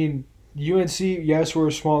 actually, I mean, UNC. Yes, we're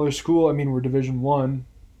a smaller school. I mean, we're Division One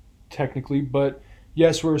technically, but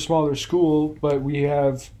yes, we're a smaller school. But we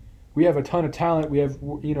have a ton of talent. We have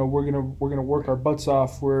we're gonna work our butts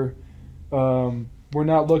off. We're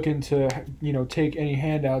not looking to take any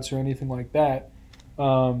handouts or anything like that.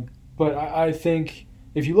 But I think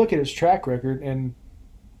if you look at his track record, and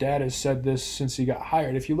Dad has said this since he got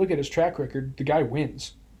hired, if you look at his track record, the guy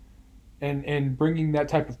wins. And bringing that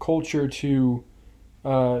type of culture to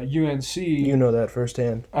UNC, You know that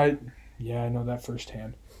firsthand. I know that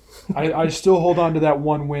firsthand. I still hold on to that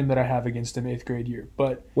one win that I have against him 8th grade year,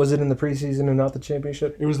 but Was it in the preseason and not the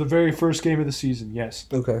championship? it was the very first game of the season. Yes.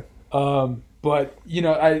 Okay. But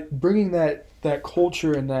I bringing that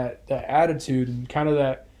culture and that attitude and kind of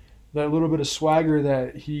that little bit of swagger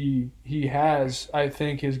that he has, I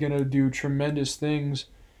think is going to do tremendous things.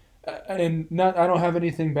 And I don't have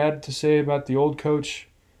anything bad to say about the old coach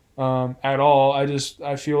at all.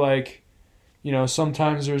 I feel like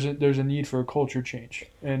sometimes there's a need for a culture change.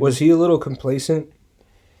 And Was he a little complacent?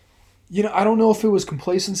 I don't know if it was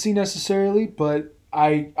complacency necessarily, but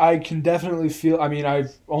I can definitely feel. I mean,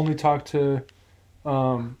 I've only talked to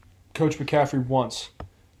Coach McCaffrey once,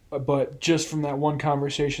 but just from that one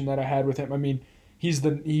conversation that I had with him, I mean, he's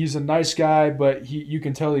a nice guy, but you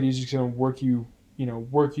can tell that he's just going to work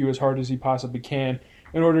you as hard as he possibly can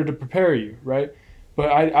in order to prepare you, right?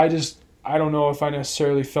 But I don't know if I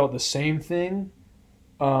necessarily felt the same thing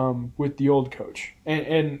with the old coach.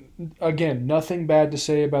 And again, nothing bad to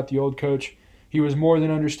say about the old coach. He was more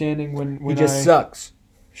than understanding when He just sucks.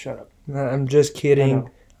 Shut up. I'm just I kidding. know,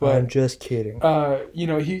 but I'm just kidding.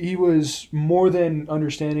 he was more than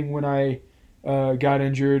understanding when I got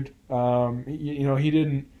injured. He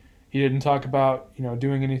didn't talk about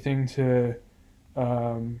doing anything to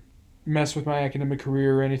mess with my academic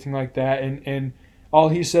career or anything like that. And all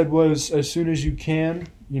he said was, as soon as you can,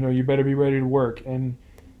 you better be ready to work. And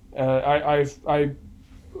I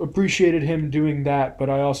appreciated him doing that, but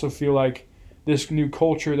I also feel like this new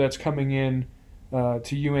culture that's coming in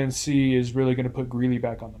to UNC is really going to put Greeley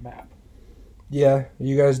back on the map. Yeah,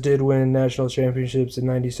 you guys did win national championships in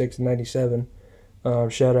 '96 and '97.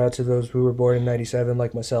 Shout out to those who were born in '97,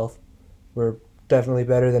 like myself. We're definitely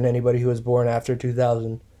better than anybody who was born after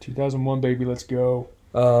 2000. 2001, baby, let's go.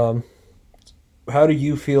 How do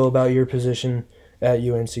you feel about your position at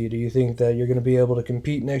UNC? Do you think that you're going to be able to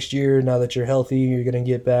compete next year now that you're healthy? You're going to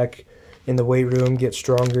get back in the weight room, get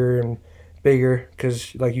stronger and bigger?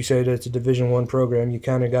 Because, like you said, it's a Division I program. You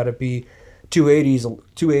kind of got to be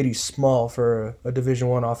 280s small for a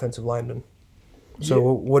Division I offensive lineman. So,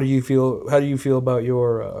 Yeah. what do you feel? How do you feel about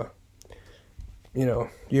your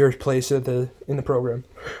place in the program?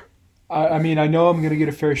 I mean, I know I'm going to get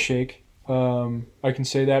a fair shake. I can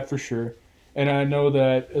say that for sure. And I know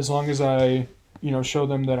that as long as I, show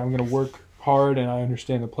them that I'm going to work hard and I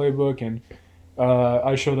understand the playbook and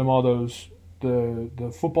I show them all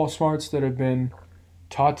the football smarts that have been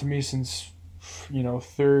taught to me since,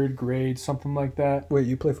 3rd grade, something like that. Wait,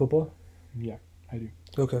 you play football? Yeah, I do.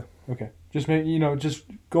 Okay. Okay. Just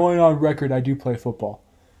going on record, I do play football.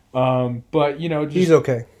 But, just He's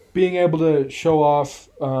okay. being able to show off,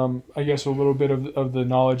 I guess, a little bit of the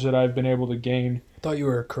knowledge that I've been able to gain. Thought you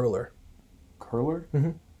were a curler. Curler?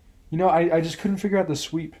 Mhm. I just couldn't figure out the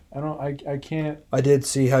sweep. I can't. I did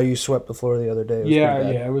see how you swept the floor the other day. It was Yeah, pretty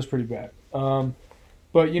bad. yeah, it was pretty bad.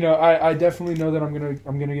 But I definitely know that I'm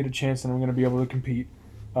gonna get a chance and I'm gonna be able to compete.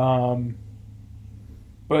 But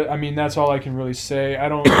I mean, that's all I can really say. I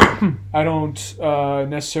don't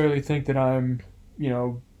necessarily think that I'm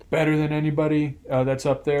better than anybody that's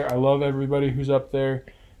up there. I love everybody who's up there,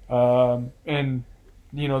 and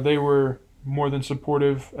they were more than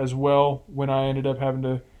supportive as well when I ended up having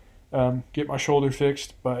to get my shoulder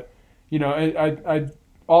fixed. But I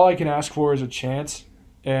all I can ask for is a chance,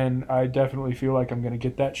 and I definitely feel like I'm going to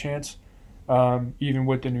get that chance, even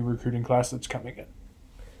with the new recruiting class that's coming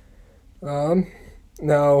in.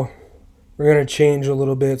 Now we're gonna change a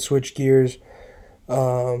little bit, switch gears.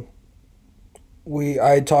 I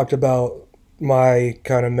talked about my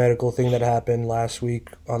kind of medical thing that happened last week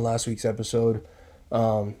on last week's episode,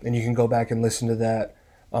 and you can go back and listen to that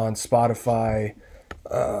on Spotify.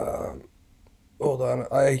 Hold on,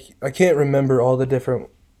 I can't remember all the different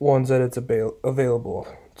ones that it's available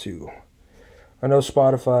to. I know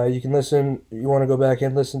Spotify. You can listen. You want to go back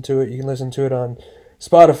and listen to it. You can listen to it on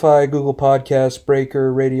Spotify, Google Podcasts,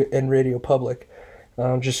 Breaker, Radio, and Radio Public.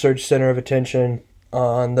 Just search Center of Attention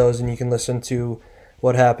on those, and you can listen to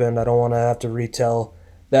what happened. I don't want to have to retell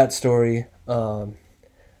that story, but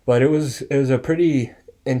it was a pretty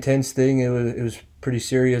intense thing. It was pretty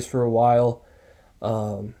serious for a while,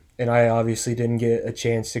 and I obviously didn't get a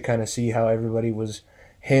chance to kind of see how everybody was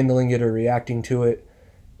handling it or reacting to it,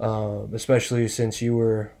 especially since you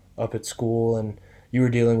were up at school and you were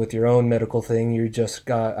dealing with your own medical thing. You just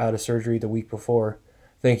got out of surgery the week before.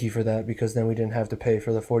 Thank you for that, because then we didn't have to pay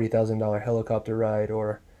for the $40,000 helicopter ride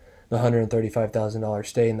or the $135,000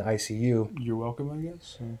 stay in the ICU. You're welcome, I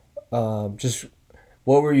guess. Just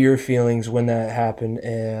what were your feelings when that happened,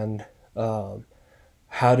 and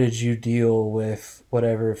how did you deal with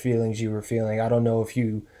whatever feelings you were feeling? I don't know if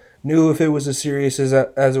you knew if it was as serious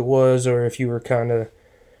as it was, or if you were kind of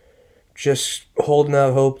just holding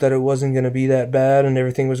out hope that it wasn't going to be that bad and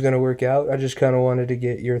everything was going to work out. I just kind of wanted to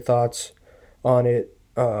get your thoughts on it,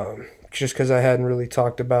 just because I hadn't really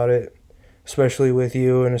talked about it, especially with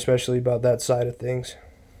you, and especially about that side of things.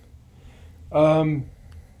 I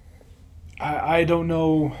don't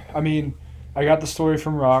know. I mean, I got the story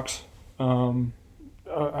from Rox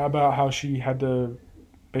about how she had to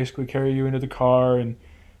basically carry you into the car, and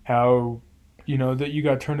how, that you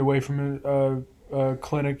got turned away from a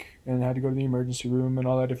clinic and had to go to the emergency room and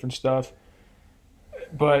all that different stuff.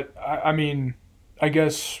 But, I mean, I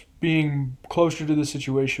guess being closer to the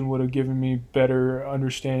situation would have given me better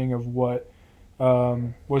understanding of what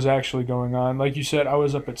was actually going on. Like you said, I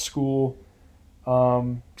was up at school.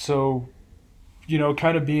 So,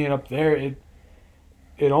 kind of being up there,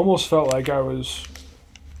 it almost felt like I was,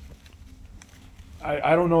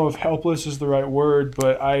 I don't know if helpless is the right word,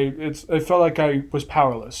 but it felt like I was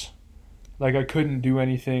powerless. Like I couldn't do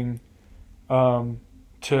anything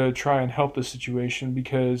to try and help the situation,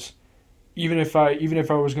 because even if I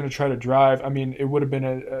was going to try to drive, I mean, it would have been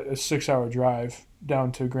a 6-hour drive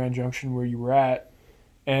down to Grand Junction where you were at,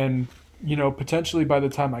 and potentially by the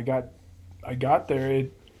time I got there,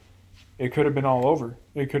 it could have been all over.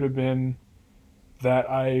 It could have been that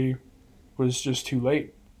I was just too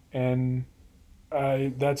late, and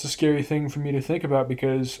that's a scary thing for me to think about,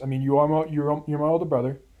 because I mean, you're my older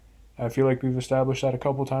brother. I feel like we've established that a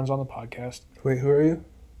couple times on the podcast. Wait, who are you?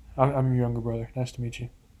 I'm your younger brother. Nice to meet you.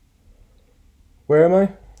 Where am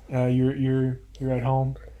I? You're at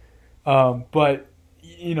home, but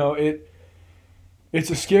it's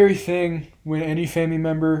a scary thing when any family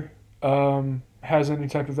member has any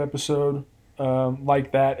type of episode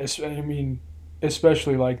like that. I mean,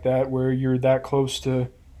 especially like that, where you're that close to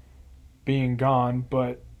being gone.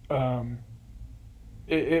 But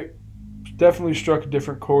it definitely struck a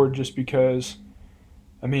different chord, just because,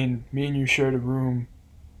 I mean, me and you shared a room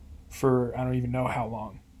for I don't even know how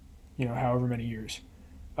long, however many years.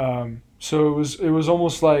 So it was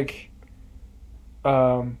almost like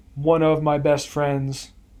one of my best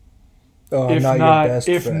friends,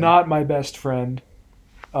 if not my best friend.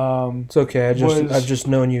 It's okay. I've just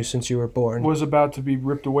known you since you were born. Was about to be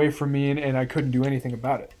ripped away from me, and I couldn't do anything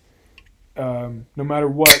about it. No matter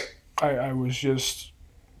what, I was just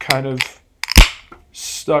kind of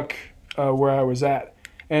stuck where I was at.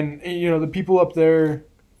 And the people up there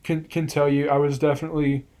can tell you I was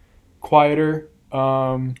definitely quieter.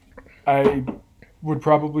 I would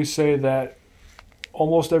probably say that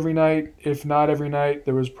almost every night, if not every night,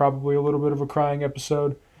 there was probably a little bit of a crying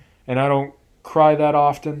episode. And I don't cry that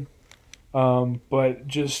often, but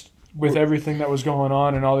just with everything that was going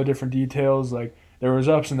on and all the different details, like there was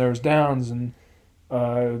ups and there was downs, and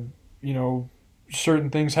certain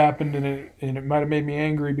things happened, and it might have made me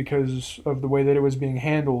angry because of the way that it was being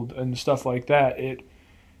handled and stuff like that. It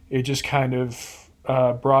just kind of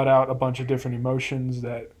brought out a bunch of different emotions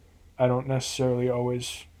that I don't necessarily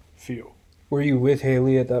always feel. Were you with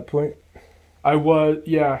Haley at that point? I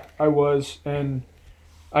was, and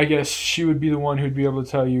I guess she would be the one who'd be able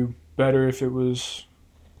to tell you better if it was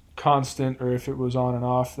constant or if it was on and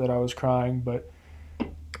off that I was crying. But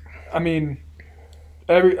I mean,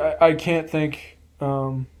 I can't thank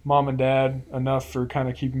Mom and Dad enough for kind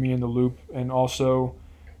of keeping me in the loop, and also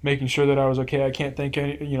making sure that I was okay. I can't thank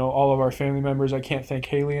all of our family members. I can't thank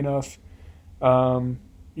Haley enough.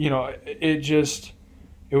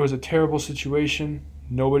 It was a terrible situation.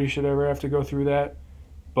 Nobody should ever have to go through that.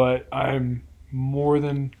 But I'm more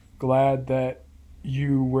than glad that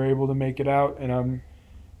you were able to make it out, and I'm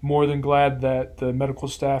more than glad that the medical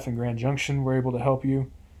staff in Grand Junction were able to help you.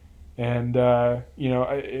 And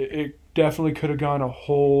it definitely could have gone a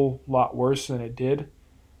whole lot worse than it did,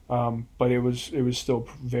 but it was still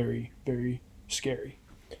very, very scary.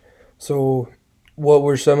 So, what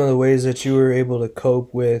were some of the ways that you were able to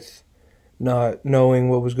cope with not knowing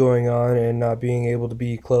what was going on and not being able to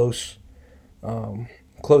be close to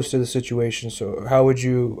the situation? So how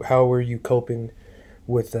were you coping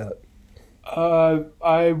with that?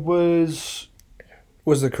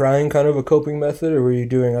 Was the crying kind of a coping method, or were you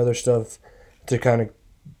doing other stuff to kind of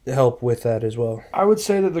help with that as well? I would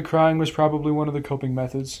say that the crying was probably one of the coping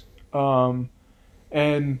methods. And,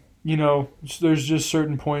 there's just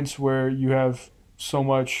certain points where you have so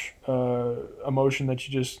much emotion that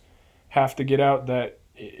you just have to get out that,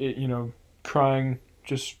 crying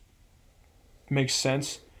just makes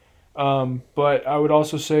sense. But I would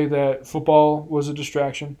also say that football was a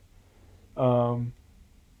distraction, um,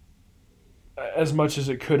 as much as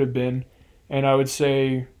it could have been. And I would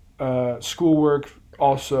say schoolwork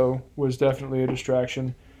also was definitely a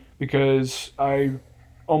distraction because I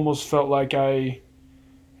almost felt like I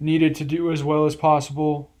needed to do as well as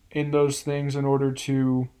possible in those things in order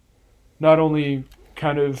to not only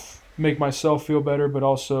kind of make myself feel better, but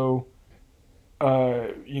also,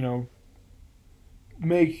 you know,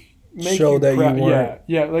 make Show you that you proud. weren't.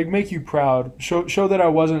 Yeah, like make you proud. Show that I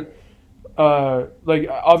wasn't like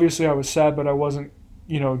obviously I was sad, but I wasn't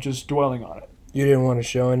just dwelling on it. You didn't want to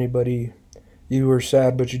show anybody you were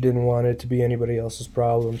sad, but you didn't want it to be anybody else's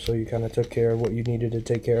problem, so you kind of took care of what you needed to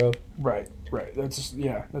take care of. Right. That's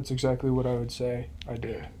exactly what I would say I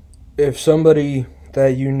did. If somebody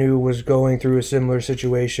that you knew was going through a similar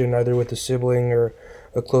situation, either with a sibling or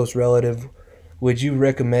a close relative, would you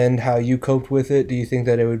recommend how you coped with it? Do you think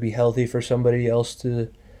that it would be healthy for somebody else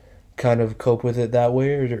to kind of cope with it that way,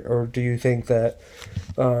 or do you think that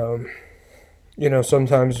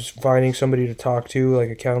sometimes finding somebody to talk to, like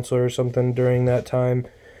a counselor or something, during that time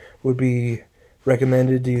would be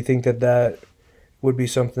recommended? Do you think that that would be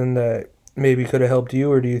something that maybe could have helped you,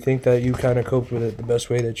 or do you think that you kind of coped with it the best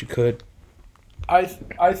way that you could? I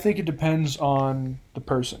think it depends on the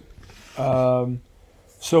person.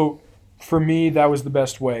 So for me, that was the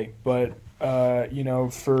best way. But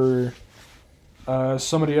for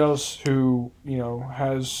somebody else who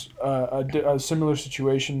has a similar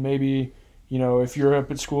situation, maybe if you're up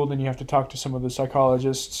at school, then you have to talk to some of the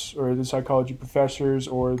psychologists or the psychology professors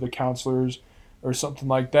or the counselors or something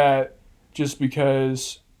like that. Just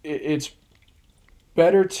because it's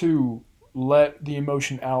better to let the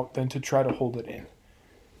emotion out than to try to hold it in.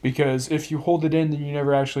 Because if you hold it in, then you're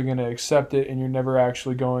never actually going to accept it, and you're never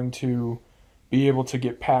actually going to be able to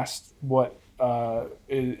get past what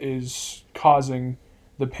is causing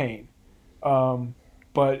the pain.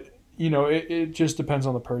 But it just depends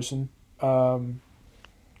on the person. For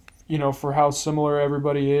how similar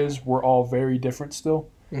everybody is, we're all very different still.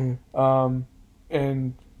 Mm-hmm.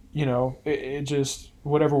 And it just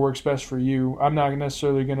whatever works best for you. I'm not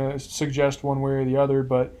necessarily going to suggest one way or the other,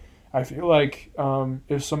 but I feel like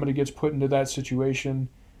if somebody gets put into that situation,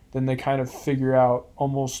 then they kind of figure out,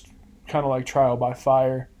 almost kind of like trial by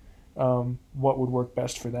fire, what would work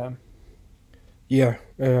best for them. Yeah,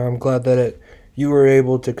 I'm glad that you were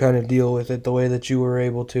able to kind of deal with it the way that you were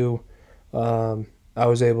able to. I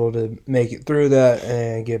was able to make it through that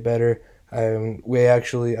and get better. I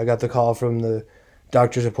got the call from the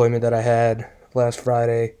doctor's appointment that I had last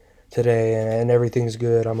Friday today, and everything's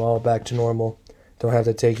good. I'm all back to normal. Don't have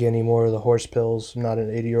to take any more of the horse pills. I'm not an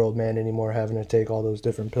 80-year-old man anymore having to take all those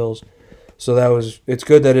different pills. So it's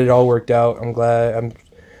good that it all worked out. I'm glad.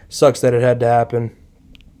 Sucks that it had to happen,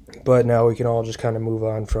 but now we can all just kind of move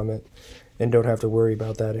on from it and don't have to worry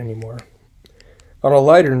about that anymore. On a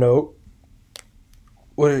lighter note,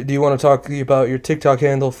 what do you want to talk about your TikTok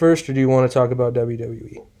handle first, or do you want to talk about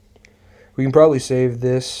WWE? We can probably save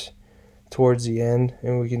this towards the end,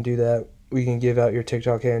 and we can do that. We can give out your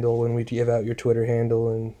TikTok handle when we give out your Twitter handle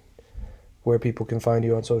and where people can find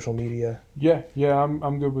you on social media. Yeah,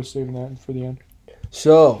 I'm good with saving that for the end.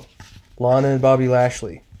 So, Lana and Bobby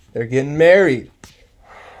Lashley, they're getting married.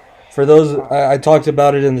 For those, I talked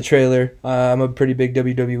about it in the trailer. I'm a pretty big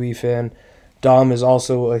WWE fan. Dom is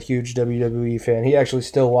also a huge WWE fan. He actually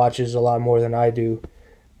still watches a lot more than I do.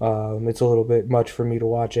 It's a little bit much for me to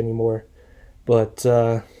watch anymore. But,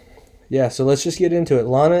 yeah, so let's just get into it.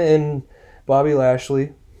 Lana and Bobby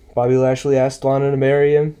Lashley. Bobby Lashley asked Lana to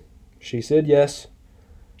marry him. She said yes.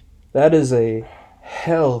 That is a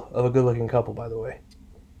hell of a good-looking couple, by the way.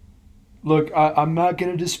 Look, I'm not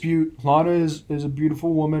going to dispute. Lana is a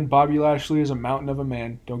beautiful woman. Bobby Lashley is a mountain of a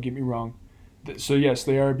man. Don't get me wrong. So, yes,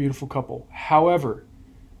 they are a beautiful couple. However,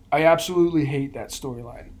 I absolutely hate that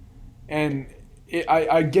storyline. And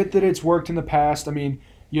I get that it's worked in the past. I mean,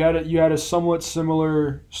 you had a somewhat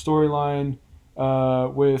similar storyline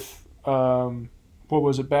with, what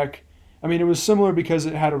was it, Beck? I mean, it was similar because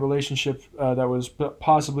it had a relationship that was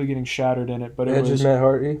possibly getting shattered in it. But it was Edge and Matt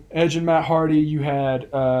Hardy. Edge and Matt Hardy. You had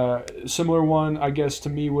a similar one, I guess, to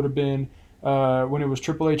me would have been when it was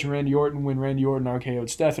Triple H and Randy Orton when Randy Orton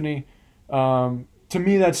RKO'd Stephanie. To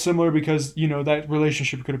me, that's similar because, that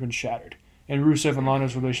relationship could have been shattered. And Rusev and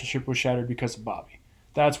Lana's relationship was shattered because of Bobby.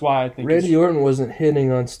 That's why I think Randy Orton wasn't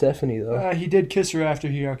hitting on Stephanie, though. he did kiss her after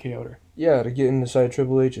he RKO'd her. Yeah, to get inside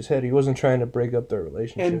Triple H's head. He wasn't trying to break up their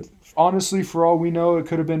relationship. And honestly, for all we know, it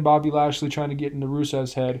could have been Bobby Lashley trying to get into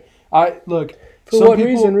Rusev's head. For what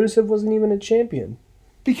reason? Rusev wasn't even a champion.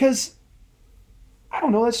 Because, I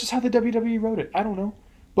don't know, that's just how the WWE wrote it. I don't know.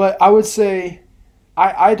 But I would say,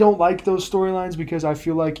 I don't like those storylines because I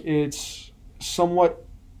feel like it's somewhat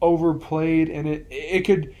overplayed, and it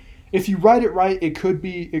could, if you write it right, it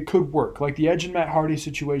could work. Like the Edge and Matt Hardy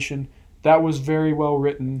situation, that was very well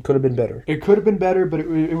written. Could have been better. It could have been better, but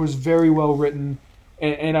it was very well written,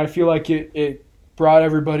 and I feel like it brought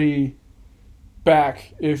everybody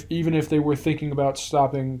back, even if they were thinking about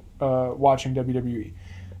stopping watching WWE.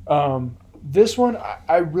 This one,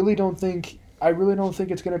 I really don't think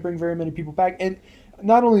it's going to bring very many people back, and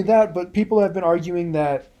not only that, but people have been arguing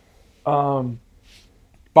that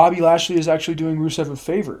Bobby Lashley is actually doing Rusev a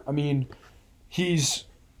favor. I mean, he's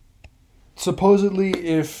supposedly,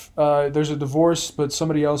 if there's a divorce, but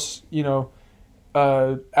somebody else,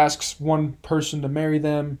 asks one person to marry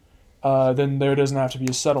them, then there doesn't have to be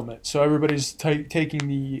a settlement. So everybody's taking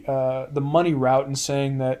the money route and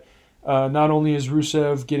saying that not only is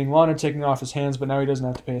Rusev getting Lana taken off his hands, but now he doesn't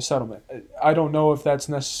have to pay a settlement. I don't know if that's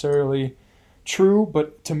necessarily true,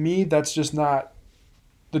 but to me, that's just not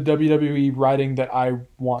the WWE writing that I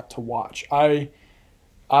want to watch. I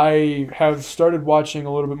have started watching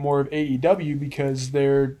a little bit more of AEW because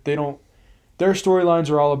their storylines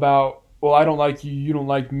are all about, well, I don't like you, you don't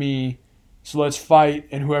like me, so let's fight,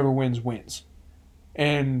 and whoever wins.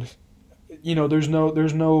 And there's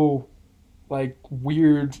no like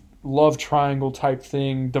weird love triangle type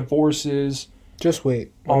thing, divorces. Just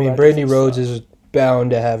wait. I mean, Brandy Rhodes is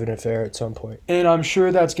bound to have an affair at some point. And I'm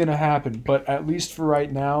sure that's going to happen, but at least for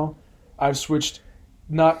right now, I've switched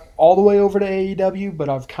not all the way over to AEW, but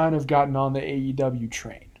I've kind of gotten on the AEW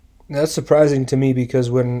train. That's surprising to me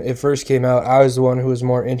because when it first came out, I was the one who was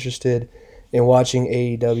more interested in watching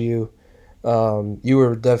AEW. You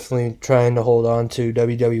were definitely trying to hold on to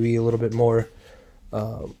WWE a little bit more.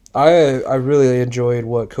 I really enjoyed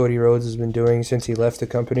what Cody Rhodes has been doing since he left the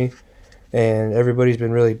company, and everybody's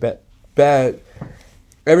been really bad.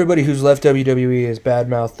 Everybody who's left WWE has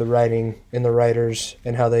badmouthed the writing and the writers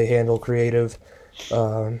and how they handle creative.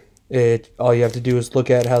 All you have to do is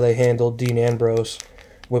look at how they handled Dean Ambrose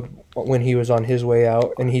when he was on his way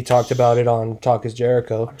out, and he talked about it on Talk is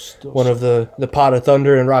Jericho, one of the Pot of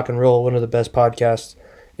Thunder and Rock and Roll, one of the best podcasts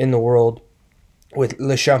in the world, with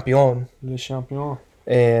Le Champion. Le Champion.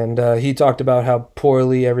 And he talked about how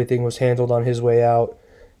poorly everything was handled on his way out,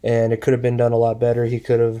 and it could have been done a lot better. He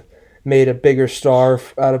could have made a bigger star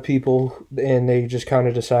out of people, and they just kind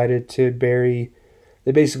of decided to bury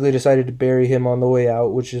him on the way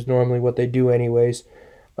out, which is normally what they do anyways.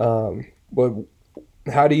 But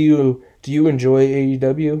how do you enjoy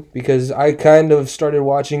AEW? Because I kind of started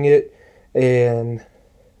watching it, and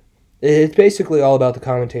it's basically all about the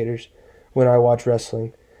commentators when I watch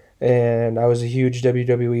wrestling. And I was a huge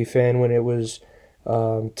WWE fan when it was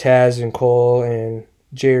Taz and Cole and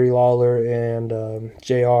Jerry Lawler and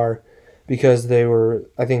JR, because they were,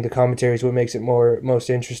 I think the commentary is what makes it most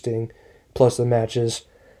interesting, plus the matches.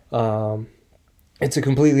 It's a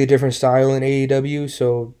completely different style in AEW,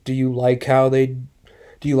 so do you like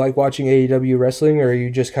watching AEW wrestling, or are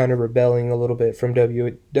you just kind of rebelling a little bit from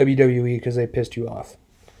WWE because they pissed you off?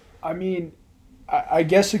 I mean, I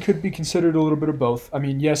guess it could be considered a little bit of both. I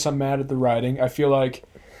mean, yes, I'm mad at the writing. I feel like,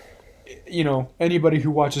 anybody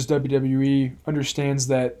who watches WWE understands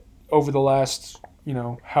that over the last,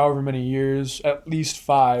 however many years, at least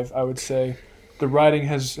 5, I would say, the writing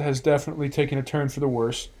has definitely taken a turn for the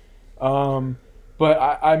worse. But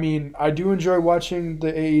I mean, I do enjoy watching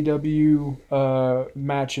the AEW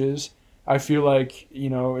matches. I feel like,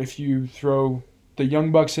 if you throw the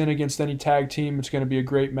Young Bucks in against any tag team, it's going to be a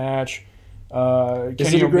great match.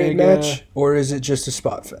 Is it a great match, or is it just a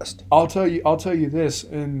spot fest? I'll tell you this: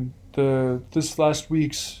 in this last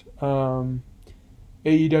week's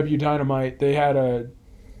AEW Dynamite, they had a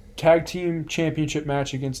tag team championship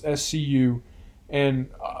match against SCU, and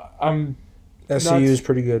SCU is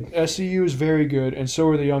pretty good. SCU is very good, and so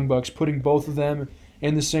are the Young Bucks. Putting both of them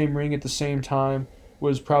in the same ring at the same time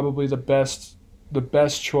was probably the best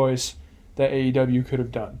choice that AEW could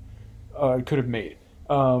have made.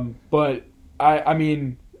 But I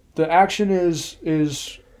mean, the action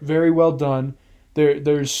is very well done.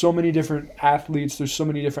 There's so many different athletes. There's so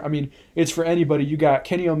many different. I mean, it's for anybody. You got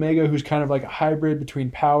Kenny Omega, who's kind of like a hybrid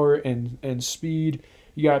between power and speed.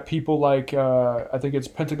 You got people like I think it's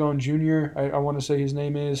Pentagon Jr. I want to say his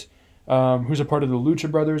name is, who's a part of the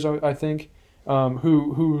Lucha Brothers, I think.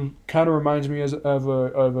 who kind of reminds me of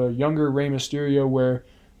a younger Rey Mysterio, where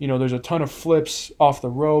there's a ton of flips off the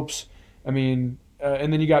ropes. I mean,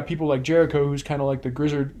 and then you got people like Jericho, who's kind of like the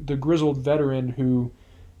grizzled veteran who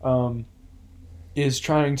is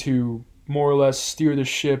trying to more or less steer the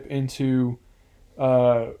ship into,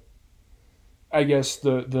 I guess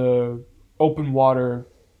the open water,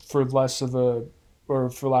 for less of a, or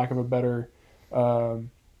for lack of a better.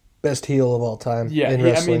 Best heel of all time Yeah, in I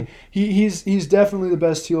wrestling. mean, he's definitely the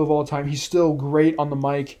best heel of all time. He's still great on the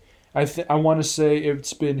mic. I want to say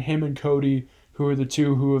it's been him and Cody who are the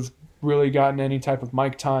two who have really gotten any type of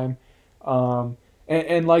mic time.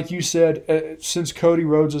 And like you said, since Cody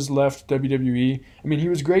Rhodes has left WWE, I mean, he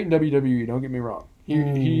was great in WWE. Don't get me wrong.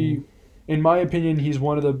 He, in my opinion, he's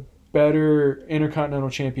one of the better Intercontinental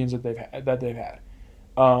champions that they've had.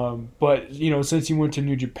 But since he went to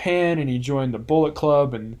New Japan and he joined the Bullet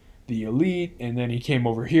Club and the Elite, and then he came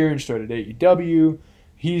over here and started AEW,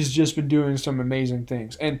 he's just been doing some amazing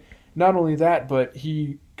things. And not only that, but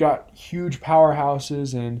he got huge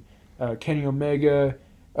powerhouses in Kenny Omega,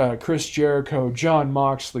 Chris Jericho, John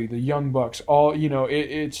Moxley, the Young Bucks. All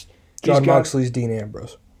it's John Moxley's Dean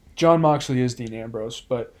Ambrose. John Moxley is Dean Ambrose,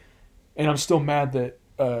 and I'm still mad that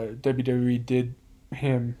WWE did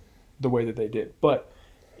him the way that they did. But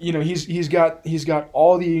he's got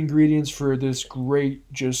all the ingredients for this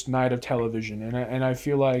great just night of television, and I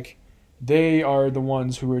feel like they are the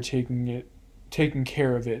ones who are taking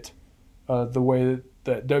care of it, the way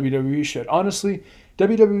that WWE should. Honestly,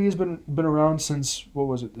 WWE has been around since, what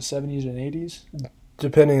was it, the 70s and 80s?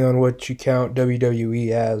 Depending on what you count WWE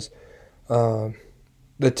as,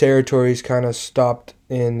 the territories kind of stopped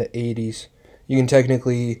in the 80s. You can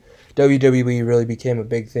technically, WWE really became a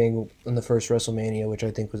big thing in the first WrestleMania, which I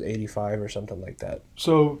think was 85 or something like that.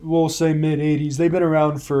 So we'll say mid 80s. They've been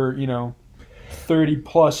around for 30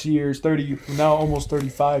 plus years, 30 now almost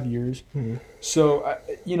 35 years. Mm-hmm. So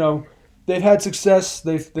they've had success.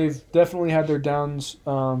 They've definitely had their downs,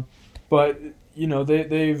 but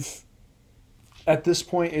they've at this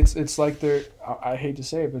point it's like they're, I hate to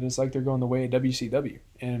say it, but it's like they're going the way of WCW,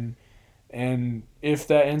 and if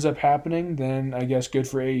that ends up happening, then I guess good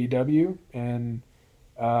for AEW, and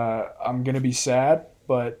I'm gonna be sad,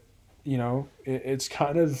 but it's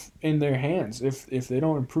kind of in their hands. If they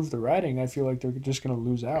don't improve the writing, I feel like they're just gonna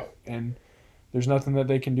lose out, and there's nothing that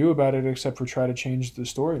they can do about it except for try to change the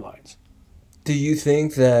storylines. Do you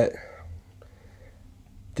think that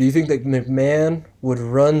McMahon would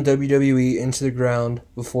run WWE into the ground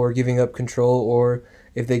before giving up control, or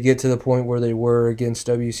if they get to the point where they were against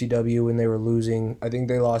WCW when they were losing, I think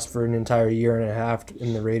they lost for an entire year and a half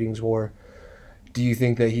in the ratings war, do you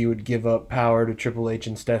think that he would give up power to Triple H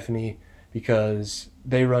and Stephanie because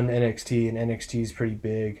they run NXT and NXT is pretty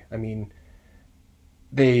big? I mean,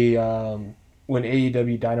 they when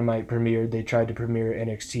AEW Dynamite premiered, they tried to premiere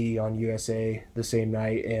NXT on USA the same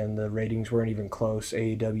night, and the ratings weren't even close.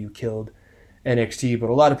 AEW killed NXT, but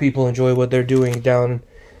a lot of people enjoy what they're doing down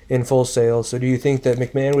in Full Sail. So do you think that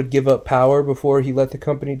McMahon would give up power before he let the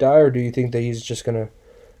company die, or do you think that he's just going to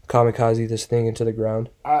kamikaze this thing into the ground?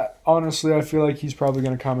 Honestly, I feel like he's probably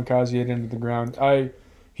going to kamikaze it into the ground.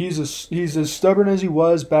 He's as stubborn as he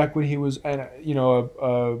was back when he was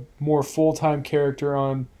a more full-time character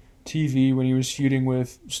on TV, when he was feuding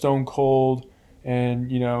with Stone Cold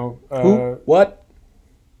and Who? What?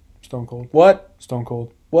 Stone Cold. What? Stone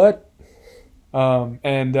Cold. What?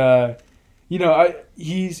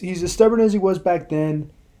 He's as stubborn as he was back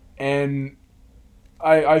then, and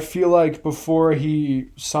I feel like before he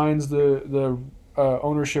signs the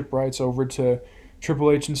ownership rights over to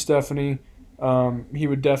Triple H and Stephanie, he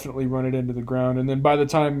would definitely run it into the ground. And then by the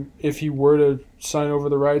time, if he were to sign over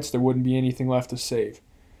the rights, there wouldn't be anything left to save.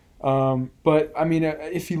 But I mean,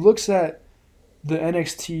 if he looks at the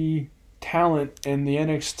NXT talent and the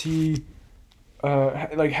NXT,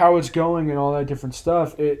 like how it's going and all that different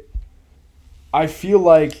stuff, I feel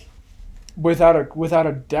like without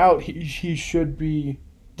a doubt, he should be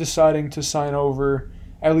deciding to sign over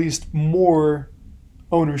at least more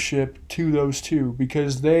ownership to those two,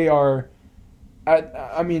 because they are,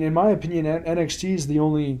 I mean, in my opinion, NXT is the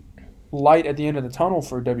only light at the end of the tunnel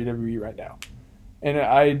for WWE right now. And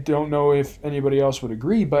I don't know if anybody else would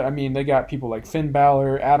agree, but I mean, they got people like Finn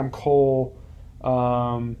Balor, Adam Cole.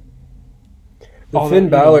 The Finn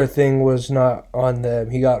Balor thing was not on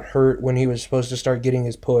them. He got hurt when he was supposed to start getting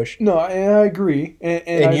his push. No, I agree.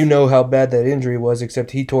 And you know how bad that injury was,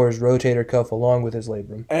 except he tore his rotator cuff along with his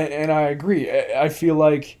labrum. And I agree. I feel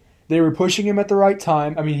like they were pushing him at the right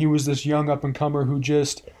time. I mean, he was this young up-and-comer who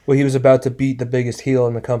just... Well, he was about to beat the biggest heel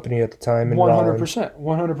in the company at the time.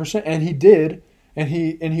 100%. And he did. and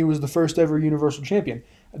he was the first ever Universal Champion.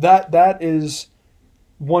 That is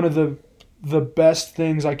one of the best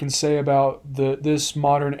things I can say about this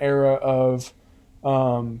modern era of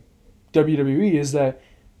WWE is that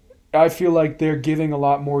I feel like they're giving a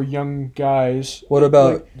lot more young guys. What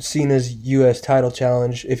about Cena's U.S. title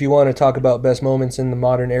challenge? If you want to talk about best moments in the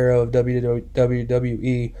modern era of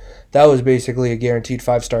WWE, that was basically a guaranteed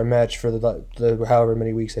 5-star match for the however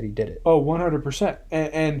many weeks that he did it. Oh, 100%.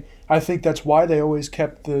 And I think that's why they always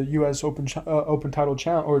kept the U.S. Open title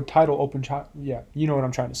challenge or title open challenge. Yeah, you know what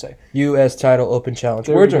I'm trying to say. U.S. title open challenge.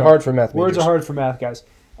 There Words we are go. hard for math majors. Words are hard for math guys.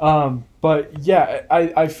 But yeah,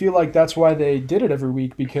 I feel like that's why they did it every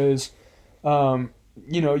week because, you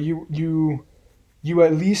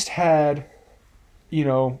at least had, a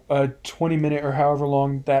 20-minute or however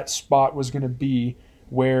long that spot was going to be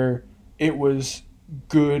where it was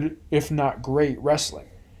good, if not great, wrestling.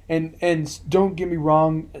 And don't get me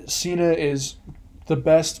wrong, Cena is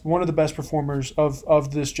one of the best performers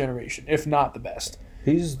of this generation, if not the best.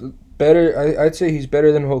 He's better. I'd say he's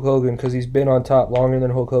better than Hulk Hogan because he's been on top longer than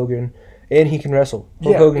Hulk Hogan, and he can wrestle.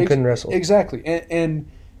 Hulk Hogan couldn't wrestle. Exactly, and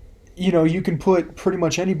you can put pretty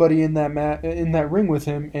much anybody in that ring with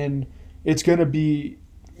him, and it's gonna be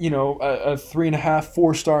a 3.5,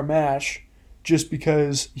 4-star match, just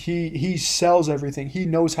because he sells everything. He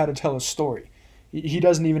knows how to tell a story. He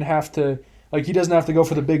doesn't even have to he doesn't have to go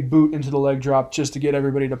for the big boot into the leg drop just to get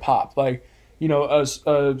everybody to pop.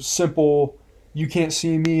 A simple. You can't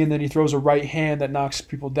see me, and then he throws a right hand that knocks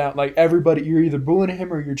people down. Everybody, you're either booing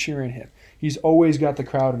him or you're cheering him. He's always got the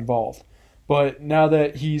crowd involved. But now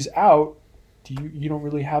that he's out, you don't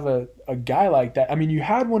really have a guy like that. I mean, you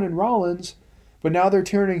had one in Rollins, but now they're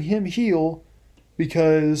turning him heel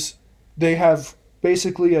because they have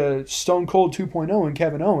basically a Stone Cold 2.0 in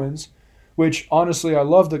Kevin Owens, which honestly I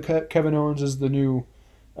love that Kevin Owens is the new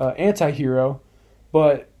anti-hero,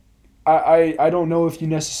 but I don't know if you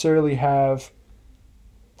necessarily have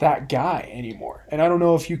that guy anymore. And I don't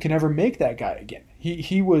know if you can ever make that guy again.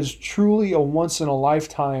 He was truly a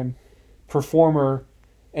once-in-a-lifetime performer,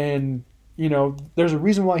 and, there's a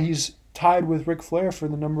reason why he's tied with Ric Flair for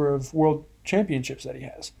the number of world championships that he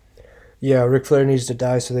has. Yeah, Ric Flair needs to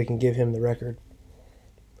die so they can give him the record.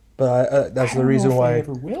 But that's the reason why. I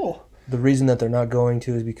ever will. The reason that they're not going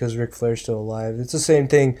to is because Ric Flair's still alive. It's the same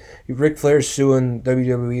thing. Ric Flair's suing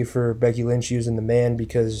WWE for Becky Lynch using the man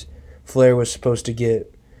because Flair was supposed to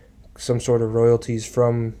get some sort of royalties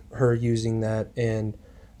from her using that, and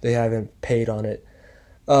they haven't paid on it.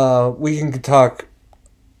 We can talk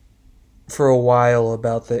for a while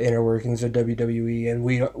about the inner workings of WWE, and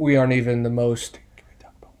we aren't even the most.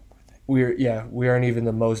 We aren't even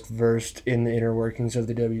the most versed in the inner workings of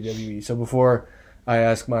the WWE. So before I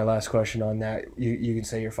ask my last question on that, you can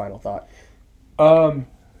say your final thought.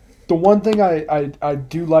 The one thing I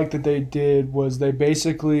do like that they did was they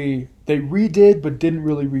redid but didn't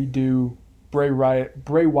really redo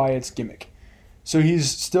Bray Wyatt's gimmick. So he's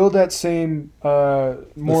still that same more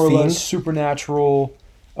or less supernatural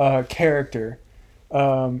character,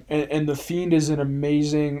 and the Fiend is an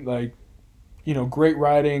amazing great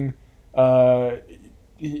writing.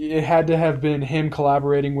 It had to have been him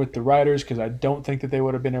collaborating with the writers because I don't think that they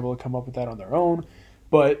would have been able to come up with that on their own.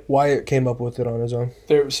 But Wyatt came up with it on his own.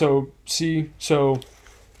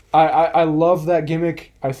 I love that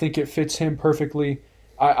gimmick. I think it fits him perfectly.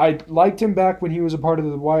 I liked him back when he was a part of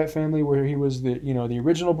the Wyatt family, where he was the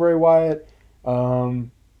original Bray Wyatt.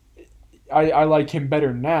 I like him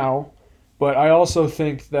better now, but I also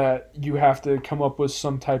think that you have to come up with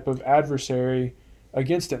some type of adversary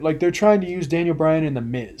against him. They're trying to use Daniel Bryan and The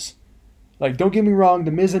Miz. Don't get me wrong,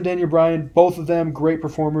 The Miz and Daniel Bryan, both of them great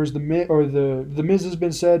performers. The Miz has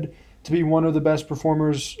been said to be one of the best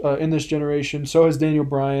performers in this generation. So has Daniel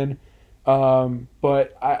Bryan.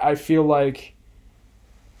 But I feel like,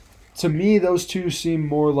 to me, those two seem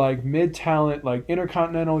more like mid-talent,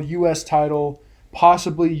 Intercontinental, U.S. title.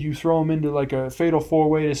 Possibly you throw them into a fatal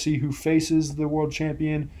four-way to see who faces the world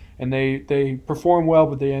champion, and they perform well,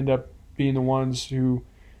 but they end up being the ones who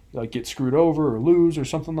get screwed over or lose or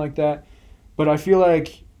something like that. But I feel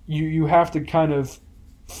like you have to kind of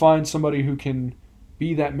find somebody who can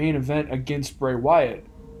be that main event against Bray Wyatt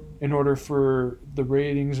in order for the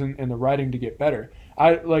ratings and the writing to get better.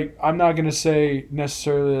 I'm not going to say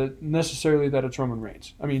necessarily that it's Roman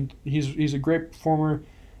Reigns. I mean, he's a great performer.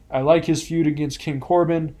 I like his feud against King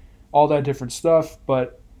Corbin, all that different stuff,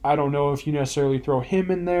 but I don't know if you necessarily throw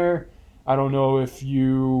him in there. I don't know if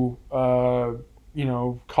you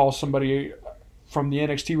call somebody from the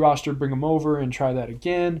NXT roster, bring them over and try that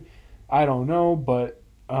again. I don't know, but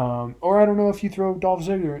Or I don't know if you throw Dolph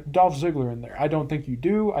Ziggler in there. I don't think you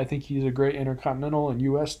do. I think he's a great Intercontinental and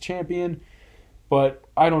U.S. champion. But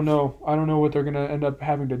I don't know. I don't know what they're gonna end up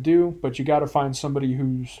having to do. But you got to find somebody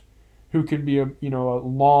who can be a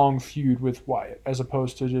long feud with Wyatt as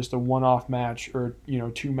opposed to just a one-off match or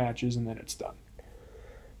 2 matches and then it's done.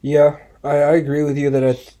 Yeah, I agree with you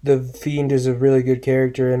that the Fiend is a really good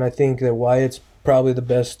character, and I think that Wyatt's probably the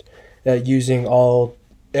best at using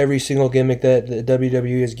every single gimmick that the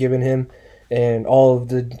WWE has given him, and all of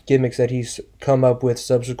the gimmicks that he's come up with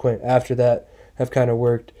subsequent after that have kind of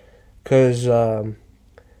worked. Because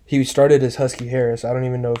he started as Husky Harris. I don't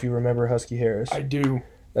even know if you remember Husky Harris. I do.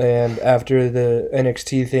 And after the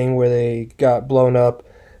NXT thing where they got blown up,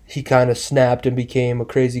 he kind of snapped and became a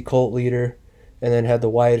crazy cult leader, and then had the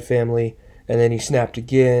Wyatt family, and then he snapped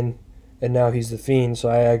again, and now he's the Fiend. So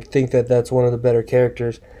I think that that's one of the better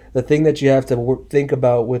characters. The thing that you have to think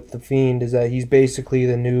about with the Fiend is that he's basically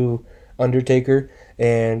the new Undertaker,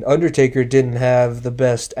 and Undertaker didn't have the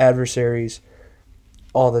best adversaries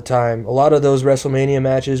all the time. A lot of those WrestleMania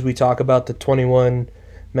matches, we talk about the 21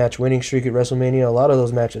 match winning streak at WrestleMania, a lot of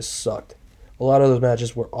those matches sucked. A lot of those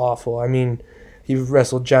matches were awful. I mean, he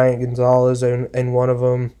wrestled Giant Gonzalez in one of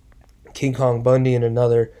them, King Kong Bundy in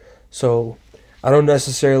another. So I don't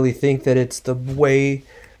necessarily think that it's the way,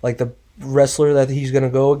 like the wrestler that he's going to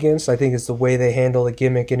go against. I think it's the way they handle the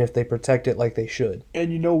gimmick and if they protect it like they should.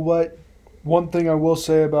 And you know what? One thing I will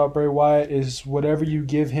say about Bray Wyatt is whatever you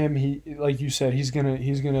give him, he, like you said, he's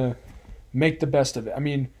gonna make the best of it. I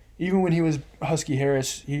mean, even when he was Husky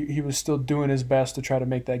Harris, he was still doing his best to try to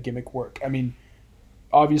make that gimmick work. I mean,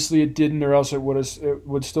 obviously it didn't, or else it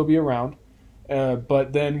would still be around.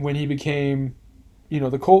 But then when he became,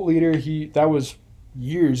 the cult leader, that was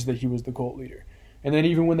years that he was the cult leader. And then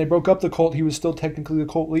even when they broke up the cult, he was still technically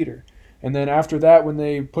the cult leader. And then after that, when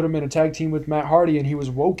they put him in a tag team with Matt Hardy and he was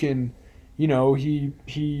Woken,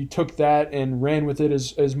 he took that and ran with it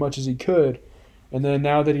as much as he could. And then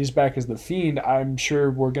now that he's back as the Fiend, I'm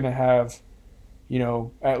sure we're going to have,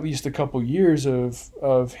 at least a couple years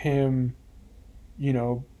of him,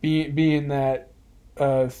 being that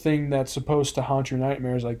thing that's supposed to haunt your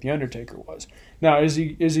nightmares like The Undertaker was. Now, is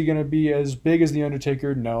he going to be as big as The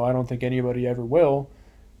Undertaker? No, I don't think anybody ever will.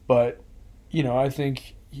 But, I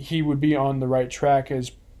think he would be on the right track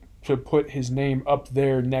to put his name up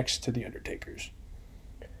there next to The Undertaker's.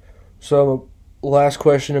 So, last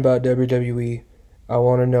question about WWE. I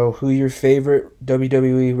want to know who your favorite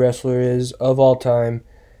WWE wrestler is of all time,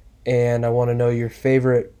 and I want to know your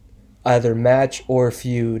favorite either match or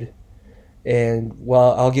feud. And,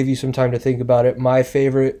 well, I'll give you some time to think about it. My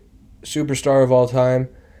favorite superstar of all time,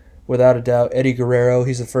 without a doubt, Eddie Guerrero.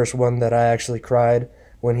 He's the first one that I actually cried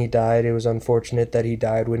when he died. It was unfortunate that he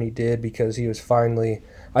died when he did because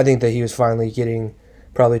I think that he was finally getting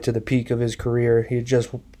probably to the peak of his career. He had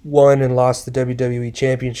just won and lost the WWE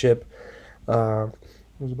Championship. He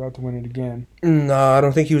was about to win it again. No, I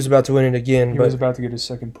don't think he was about to win it again. He was about to get his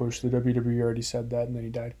second push. The WWE already said that, and then he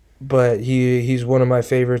died. But he's one of my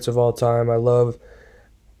favorites of all time. I love...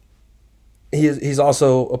 He's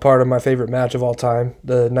also a part of my favorite match of all time,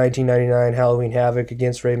 the 1999 Halloween Havoc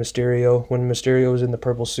against Rey Mysterio, when Mysterio was in the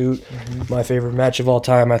purple suit. Mm-hmm. My favorite match of all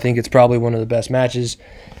time. I think it's probably one of the best matches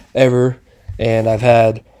ever, and I've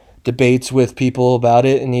had debates with people about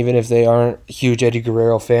it, and even if they aren't huge Eddie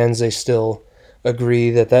Guerrero fans, they still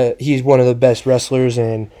agree that he's one of the best wrestlers,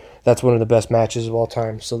 and that's one of the best matches of all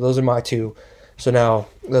time. So those are my two. So now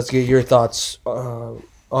let's get your thoughts on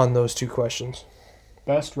those two questions.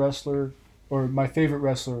 Best wrestler... or my favorite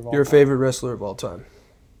wrestler of all time. Your favorite wrestler of all time.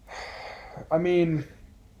 I mean,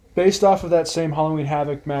 based off of that same Halloween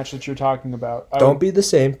Havoc match that you're talking about. Don't be the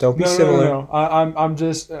same. Don't be similar. No. I'm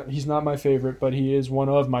just, he's not my favorite, but he is one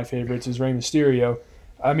of my favorites, is Rey Mysterio.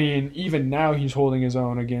 I mean, even now he's holding his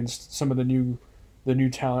own against some of the new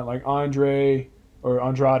talent like Andrade,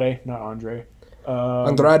 not Andre.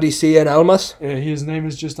 Andrade Cien Almas? Yeah, his name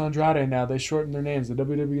is just Andrade now. They shorten their names. The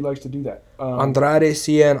WWE likes to do that. Andrade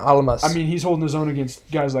Cien Almas. I mean, he's holding his own against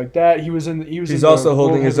guys like that. He's also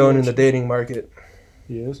holding his own in the dating market.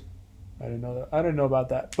 He is? I didn't know that. I didn't know about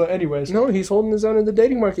that. But anyways. No, he's holding his own in the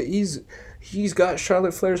dating market. He's got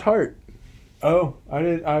Charlotte Flair's heart. Oh,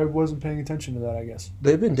 I wasn't paying attention to that, I guess.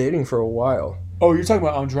 They've been dating for a while. Oh, you're talking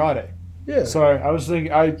about Andrade. Yeah. Sorry, I was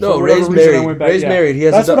thinking. Ray's married. Ray's married. He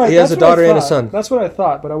has a daughter and a son. That's what I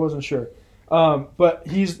thought, but I wasn't sure. But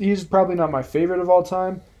he's probably not my favorite of all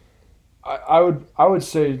time. I would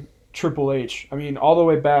say Triple H. I mean, all the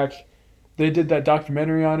way back, they did that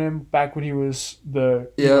documentary on him back when he was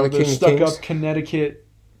the stuck-up Connecticut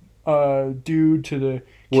dude to the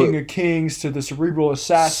King of Kings to the cerebral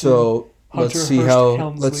assassin. So Hunter let's see Hearst how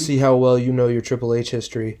Helmsley. let's see how well you know your Triple H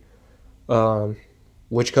history.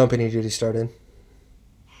 Which company did he start in?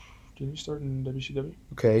 Did he start in WCW?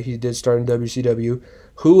 Okay, he did start in WCW.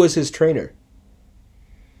 Who was his trainer?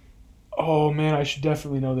 Oh man, I should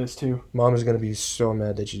definitely know this too. Mom is gonna be so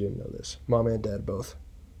mad that you didn't know this. Mom and Dad both.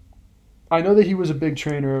 I know that he was a big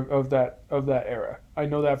trainer of that era. I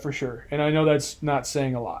know that for sure, and I know that's not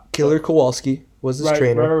saying a lot. Killer Kowalski was his Right,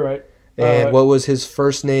 trainer. right. And what was his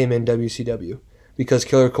first name in WCW? Because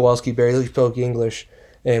Killer Kowalski barely spoke English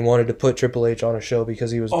and wanted to put Triple H on a show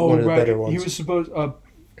because he was one of the better ones. He was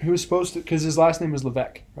supposed to, because his last name was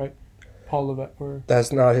Levesque, right? Paul Levesque. Or...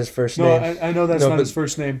 That's not his first No, name. I know that's not his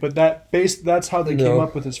first name, but that's how they came No.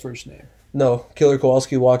 up with his first name. No, Killer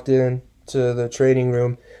Kowalski walked in to the training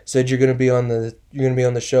room, said you're gonna be on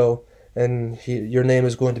the show, and your name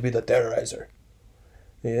is going to be the Terrorizer.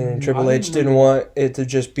 And Triple I H didn't didn't want it to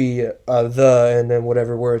just be the and then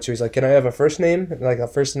whatever word. So he's like, "Can I have a first name, like a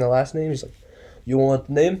first and a last name?" He's like, "You want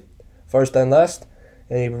the name, first and last?"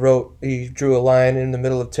 And he drew a line in the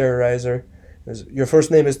middle of Terrorizer. It was, your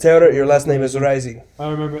first name is Terror, your last name is Rising.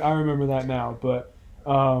 I remember that now, but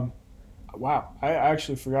wow, I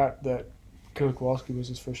actually forgot that Killer Kowalski was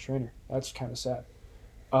his first trainer. That's kind of sad.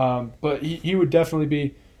 But he would definitely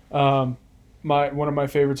be one of my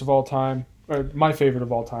favorites of all time, or my favorite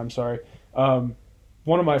of all time. Sorry. One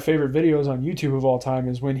of my favorite videos on YouTube of all time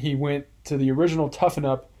is when he went to the original Tough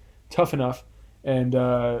Enough, and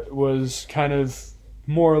was kind of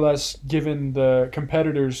more or less giving the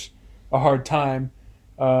competitors a hard time,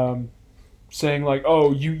 saying like,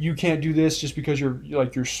 "Oh, you can't do this just because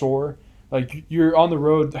you're sore. Like you're on the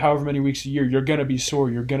road however many weeks a year, you're gonna be sore.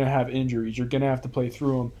 You're gonna have injuries. You're gonna have to play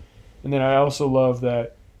through them." And then I also love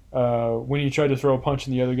that when he tried to throw a punch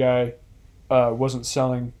and the other guy wasn't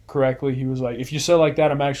selling correctly, he was like, "If you sell like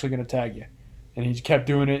that, I'm actually gonna tag you." And he kept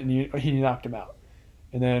doing it, and he knocked him out.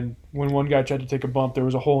 And then when one guy tried to take a bump, there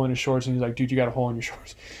was a hole in his shorts, and he's like, "Dude, you got a hole in your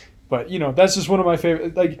shorts." But that's just one of my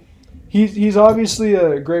favorite. Like, he's obviously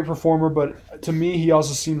a great performer, but to me, he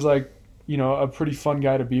also seems like a pretty fun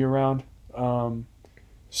guy to be around.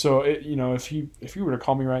 So if you were to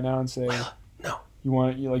call me right now and say, No. you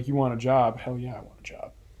want a job, hell yeah, I want a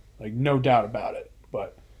job, like no doubt about it.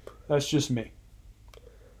 But that's just me.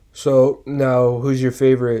 So now, who's your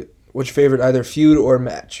favorite? What's your favorite either feud or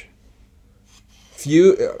match?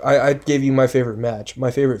 Feud. I gave you my favorite match.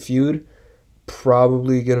 My favorite feud,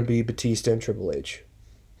 probably gonna be Batista and Triple H.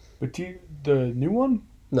 But the new one?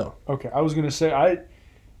 No. Okay, I was gonna say I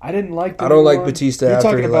didn't like. The I don't new like one. Batista You're after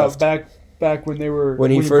talking he about left. back when they were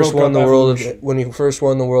When he when first broke won up the world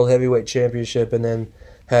Evolution. World Heavyweight Championship, and then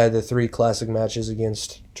had the 3 classic matches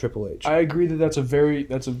against Triple H. I agree that that's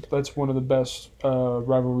one of the best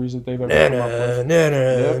rivalries that they've ever come up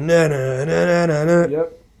with.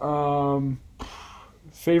 Yep.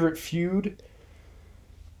 Favorite feud?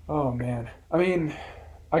 Oh man, I mean,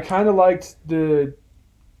 I kind of liked and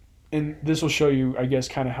this will show you, I guess,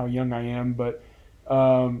 kind of how young I am, but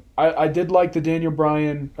I did like the Daniel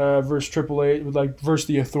Bryan versus Triple H, versus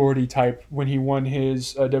the Authority type when he won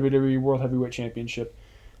his WWE World Heavyweight Championship.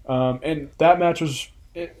 And that match was,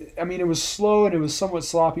 it was slow and it was somewhat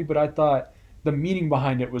sloppy, but I thought the meaning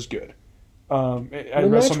behind it was good. The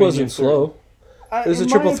match wasn't slow. It was a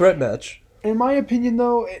triple threat match. In my opinion,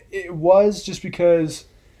 though, it was just because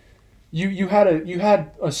you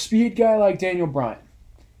had a speed guy like Daniel Bryan,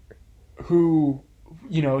 who,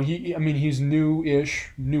 he's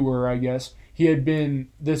newer, I guess.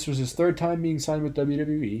 This was his 3rd time being signed with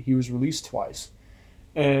WWE. He was released twice,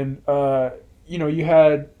 and you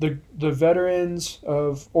had the veterans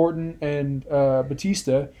of Orton and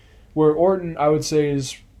Batista, where Orton, I would say,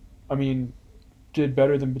 did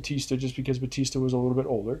better than Batista just because Batista was a little bit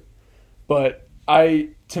older. But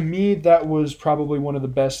to me, that was probably one of the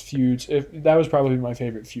best feuds. That was probably my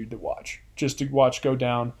favorite feud to watch, just to watch go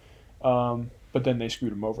down. But then they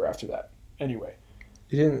screwed him over after that. Anyway,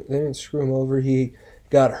 They didn't screw him over. He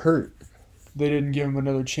got hurt. They didn't give him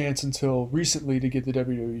another chance until recently to get the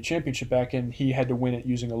WWE Championship back, and he had to win it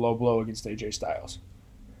using a low blow against AJ Styles.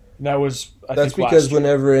 And that was, That's because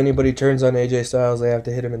whenever anybody turns on AJ Styles, they have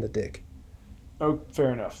to hit him in the dick. Oh,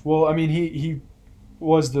 fair enough. Well, he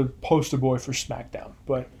was the poster boy for SmackDown.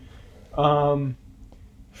 But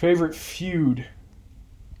favorite feud.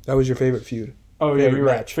 That was your favorite feud. Oh, yeah, Favorite you're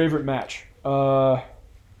match. right. Favorite match.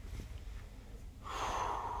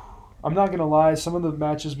 I'm not going to lie. Some of the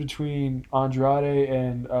matches between Andrade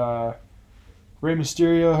and Rey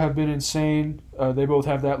Mysterio have been insane. They both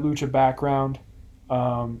have that lucha background.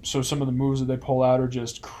 So some of the moves that they pull out are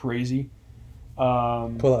just crazy.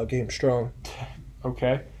 Pull out game strong.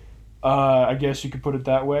 Okay. I guess you could put it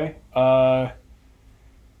that way.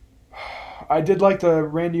 I did like the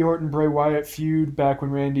Randy Orton Bray Wyatt feud back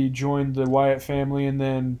when Randy joined the Wyatt family and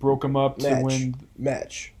then broke him up to win.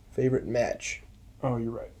 Favorite match. Oh,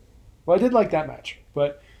 you're right. Well, I did like that match,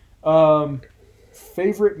 but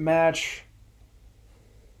favorite match.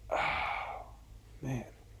 Man,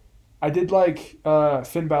 I did like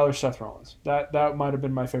Finn Balor Seth Rollins. That might have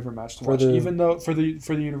been my favorite match to watch, even though for the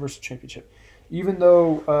Universal Championship, even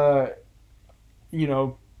though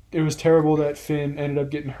it was terrible that Finn ended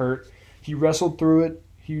up getting hurt. He wrestled through it.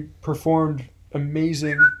 He performed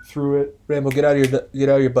amazing through it. Rambo, get out of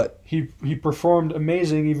your butt. He performed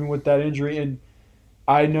amazing even with that injury, and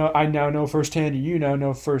I now know firsthand, and you now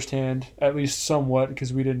know firsthand, at least somewhat,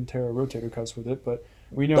 because we didn't tear our rotator cuffs with it, but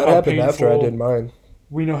we know that how happened painful. After I did mine.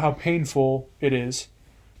 We know how painful it is,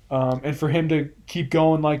 and for him to keep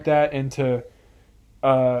going like that, and to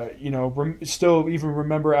still even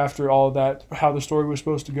remember after all of that how the story was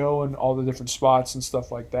supposed to go and all the different spots and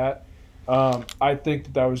stuff like that. I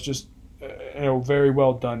think that was just very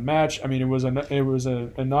well done match. I mean, it was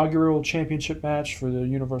an inaugural championship match for the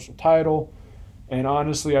Universal title, and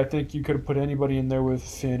honestly, I think you could have put anybody in there with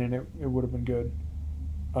Finn, and it would have been good.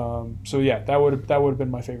 So yeah, that would have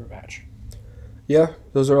been my favorite match. Yeah,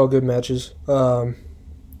 those are all good matches. So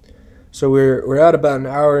we're at about an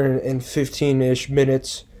hour and 15-ish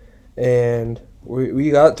minutes, and we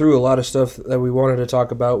got through a lot of stuff that we wanted to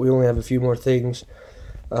talk about. We only have a few more things.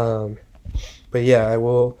 But yeah,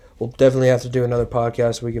 we'll definitely have to do another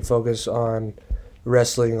podcast so we can focus on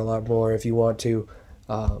wrestling a lot more if you want to.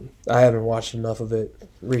 I haven't watched enough of it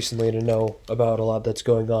recently to know about a lot that's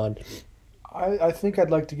going on. I think I'd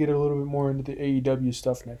like to get a little bit more into the AEW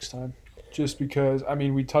stuff next time, just because, I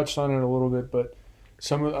mean, we touched on it a little bit, but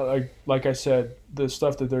some of, like I said, the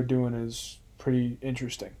stuff that they're doing is pretty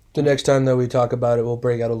interesting. The next time that we talk about it, we'll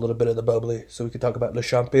break out a little bit of the bubbly so we can talk about Le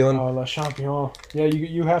Champion. Le Champion. Yeah,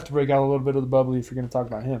 you have to break out a little bit of the bubbly if you're going to talk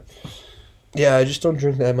about him. Yeah, I just don't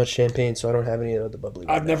drink that much champagne, so I don't have any of the bubbly.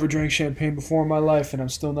 I've never drank champagne before in my life, and I'm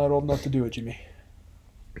still not old enough to do it, Jimmy.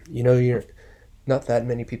 You're not that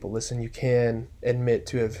many people listen. You can admit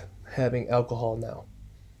to having alcohol now.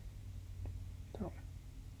 No.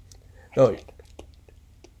 Oh.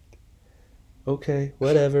 Okay,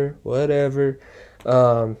 whatever. We're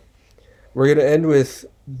going to end with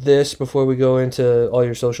this before we go into all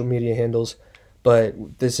your social media handles.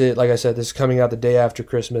 But this is, like I said, this is coming out the day after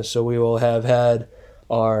Christmas, so we will have had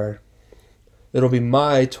it'll be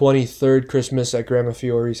my 23rd Christmas at Grandma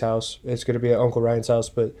Fiore's house. It's going to be at Uncle Ryan's house,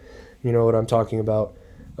 but you know what I'm talking about.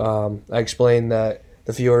 I explained that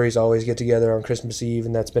the Fiores always get together on Christmas Eve,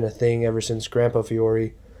 and that's been a thing ever since Grandpa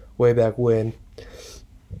Fiore, way back when.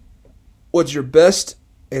 What's your best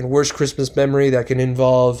and worst Christmas memory that can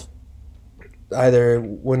involve either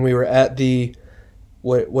when we were at the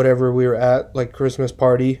whatever we were at, like Christmas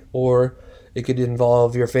party, or it could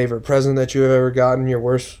involve your favorite present that you've ever gotten, your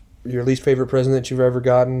least favorite present that you've ever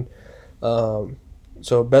gotten. So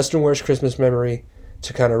best and worst Christmas memory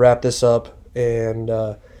to kind of wrap this up, and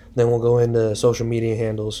then we'll go into social media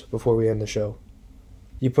handles before we end the show.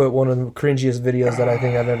 You put one of the cringiest videos that I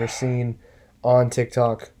think I've ever seen on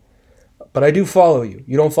TikTok, but I do follow you.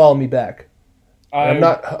 You don't follow me back. I'm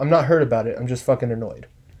not hurt about it. I'm just fucking annoyed.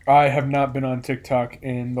 I have not been on TikTok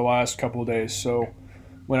in the last couple of days, so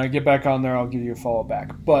when I get back on there, I'll give you a follow back.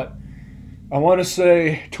 But I want to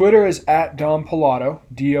say Twitter is at Dom Pilato,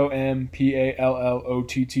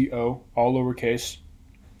 DOMPALLOTTO, all lowercase.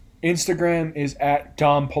 Instagram is at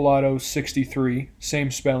Dom Pilato63, same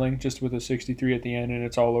spelling, just with a 63 at the end, and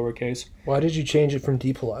it's all lowercase. Why did you change it from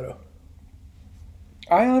D Pilato?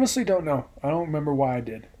 I honestly don't know. I don't remember why I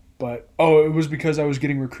did. But, it was because I was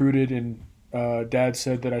getting recruited, and Dad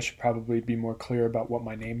said that I should probably be more clear about what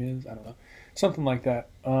my name is. I don't know. Something like that.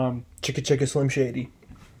 Chicka Slim Shady.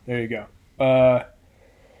 There you go.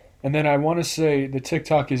 And then I want to say the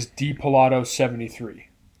TikTok is DPilato73.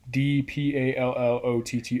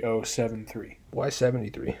 DPALLOTTO73. Why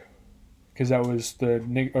 73? Because that was the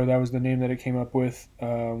name that it came up with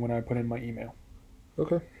when I put in my email.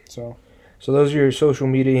 Okay. So those are your social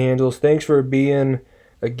media handles. Thanks for being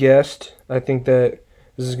a guest. I think that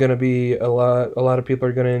this is going to be a lot of people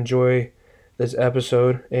are going to enjoy this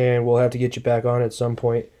episode, and we'll have to get you back on at some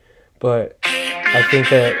point. But I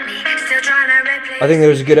think it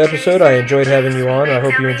was a good episode. I enjoyed having you on. I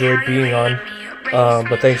hope you enjoyed being on.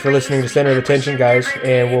 But thanks for listening to Center of Attention, guys,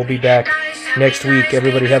 and we'll be back next week.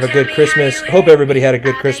 Everybody have a good Christmas. Hope everybody had a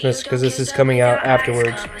good Christmas, because this is coming out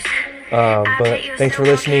afterwards. But thanks for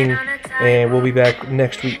listening, and we'll be back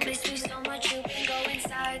next week.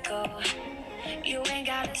 You ain't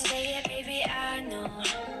gotta say it, baby, I know.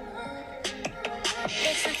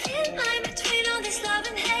 It's a thin line between all this love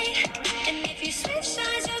and hate.